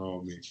hell is wrong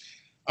with me?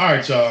 All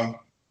right,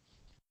 y'all.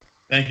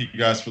 Thank you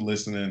guys for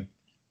listening.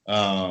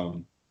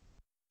 For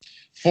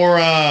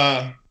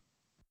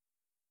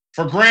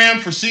Graham,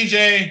 for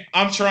CJ,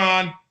 I'm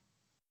Tron.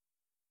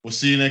 We'll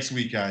see you next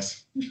week,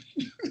 guys.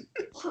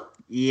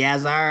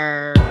 Yes,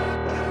 sir.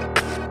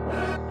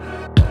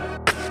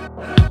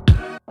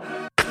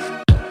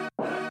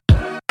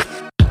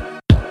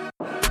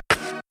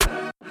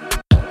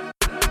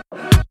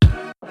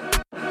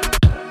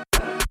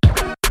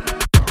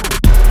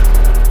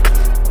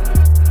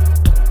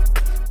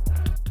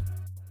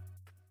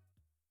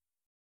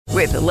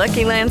 With the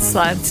Lucky Land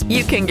Slots,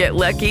 you can get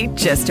lucky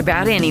just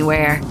about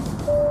anywhere.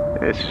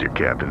 This is your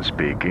captain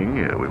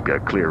speaking. We've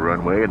got clear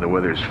runway and the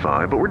weather's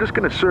fine, but we're just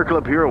going to circle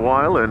up here a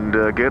while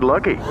and get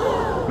lucky.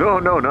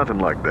 No, nothing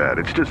like that.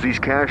 It's just these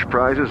cash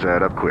prizes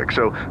add up quick.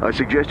 So I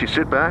suggest you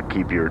sit back,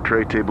 keep your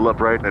tray table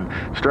upright, and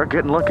start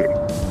getting lucky.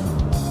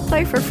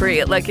 Play for free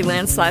at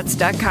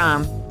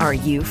LuckyLandSlots.com. Are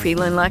you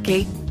feeling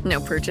lucky?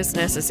 No purchase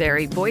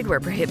necessary. Void where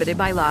prohibited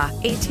by law.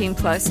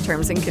 18+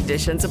 terms and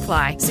conditions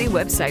apply. See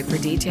website for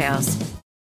details.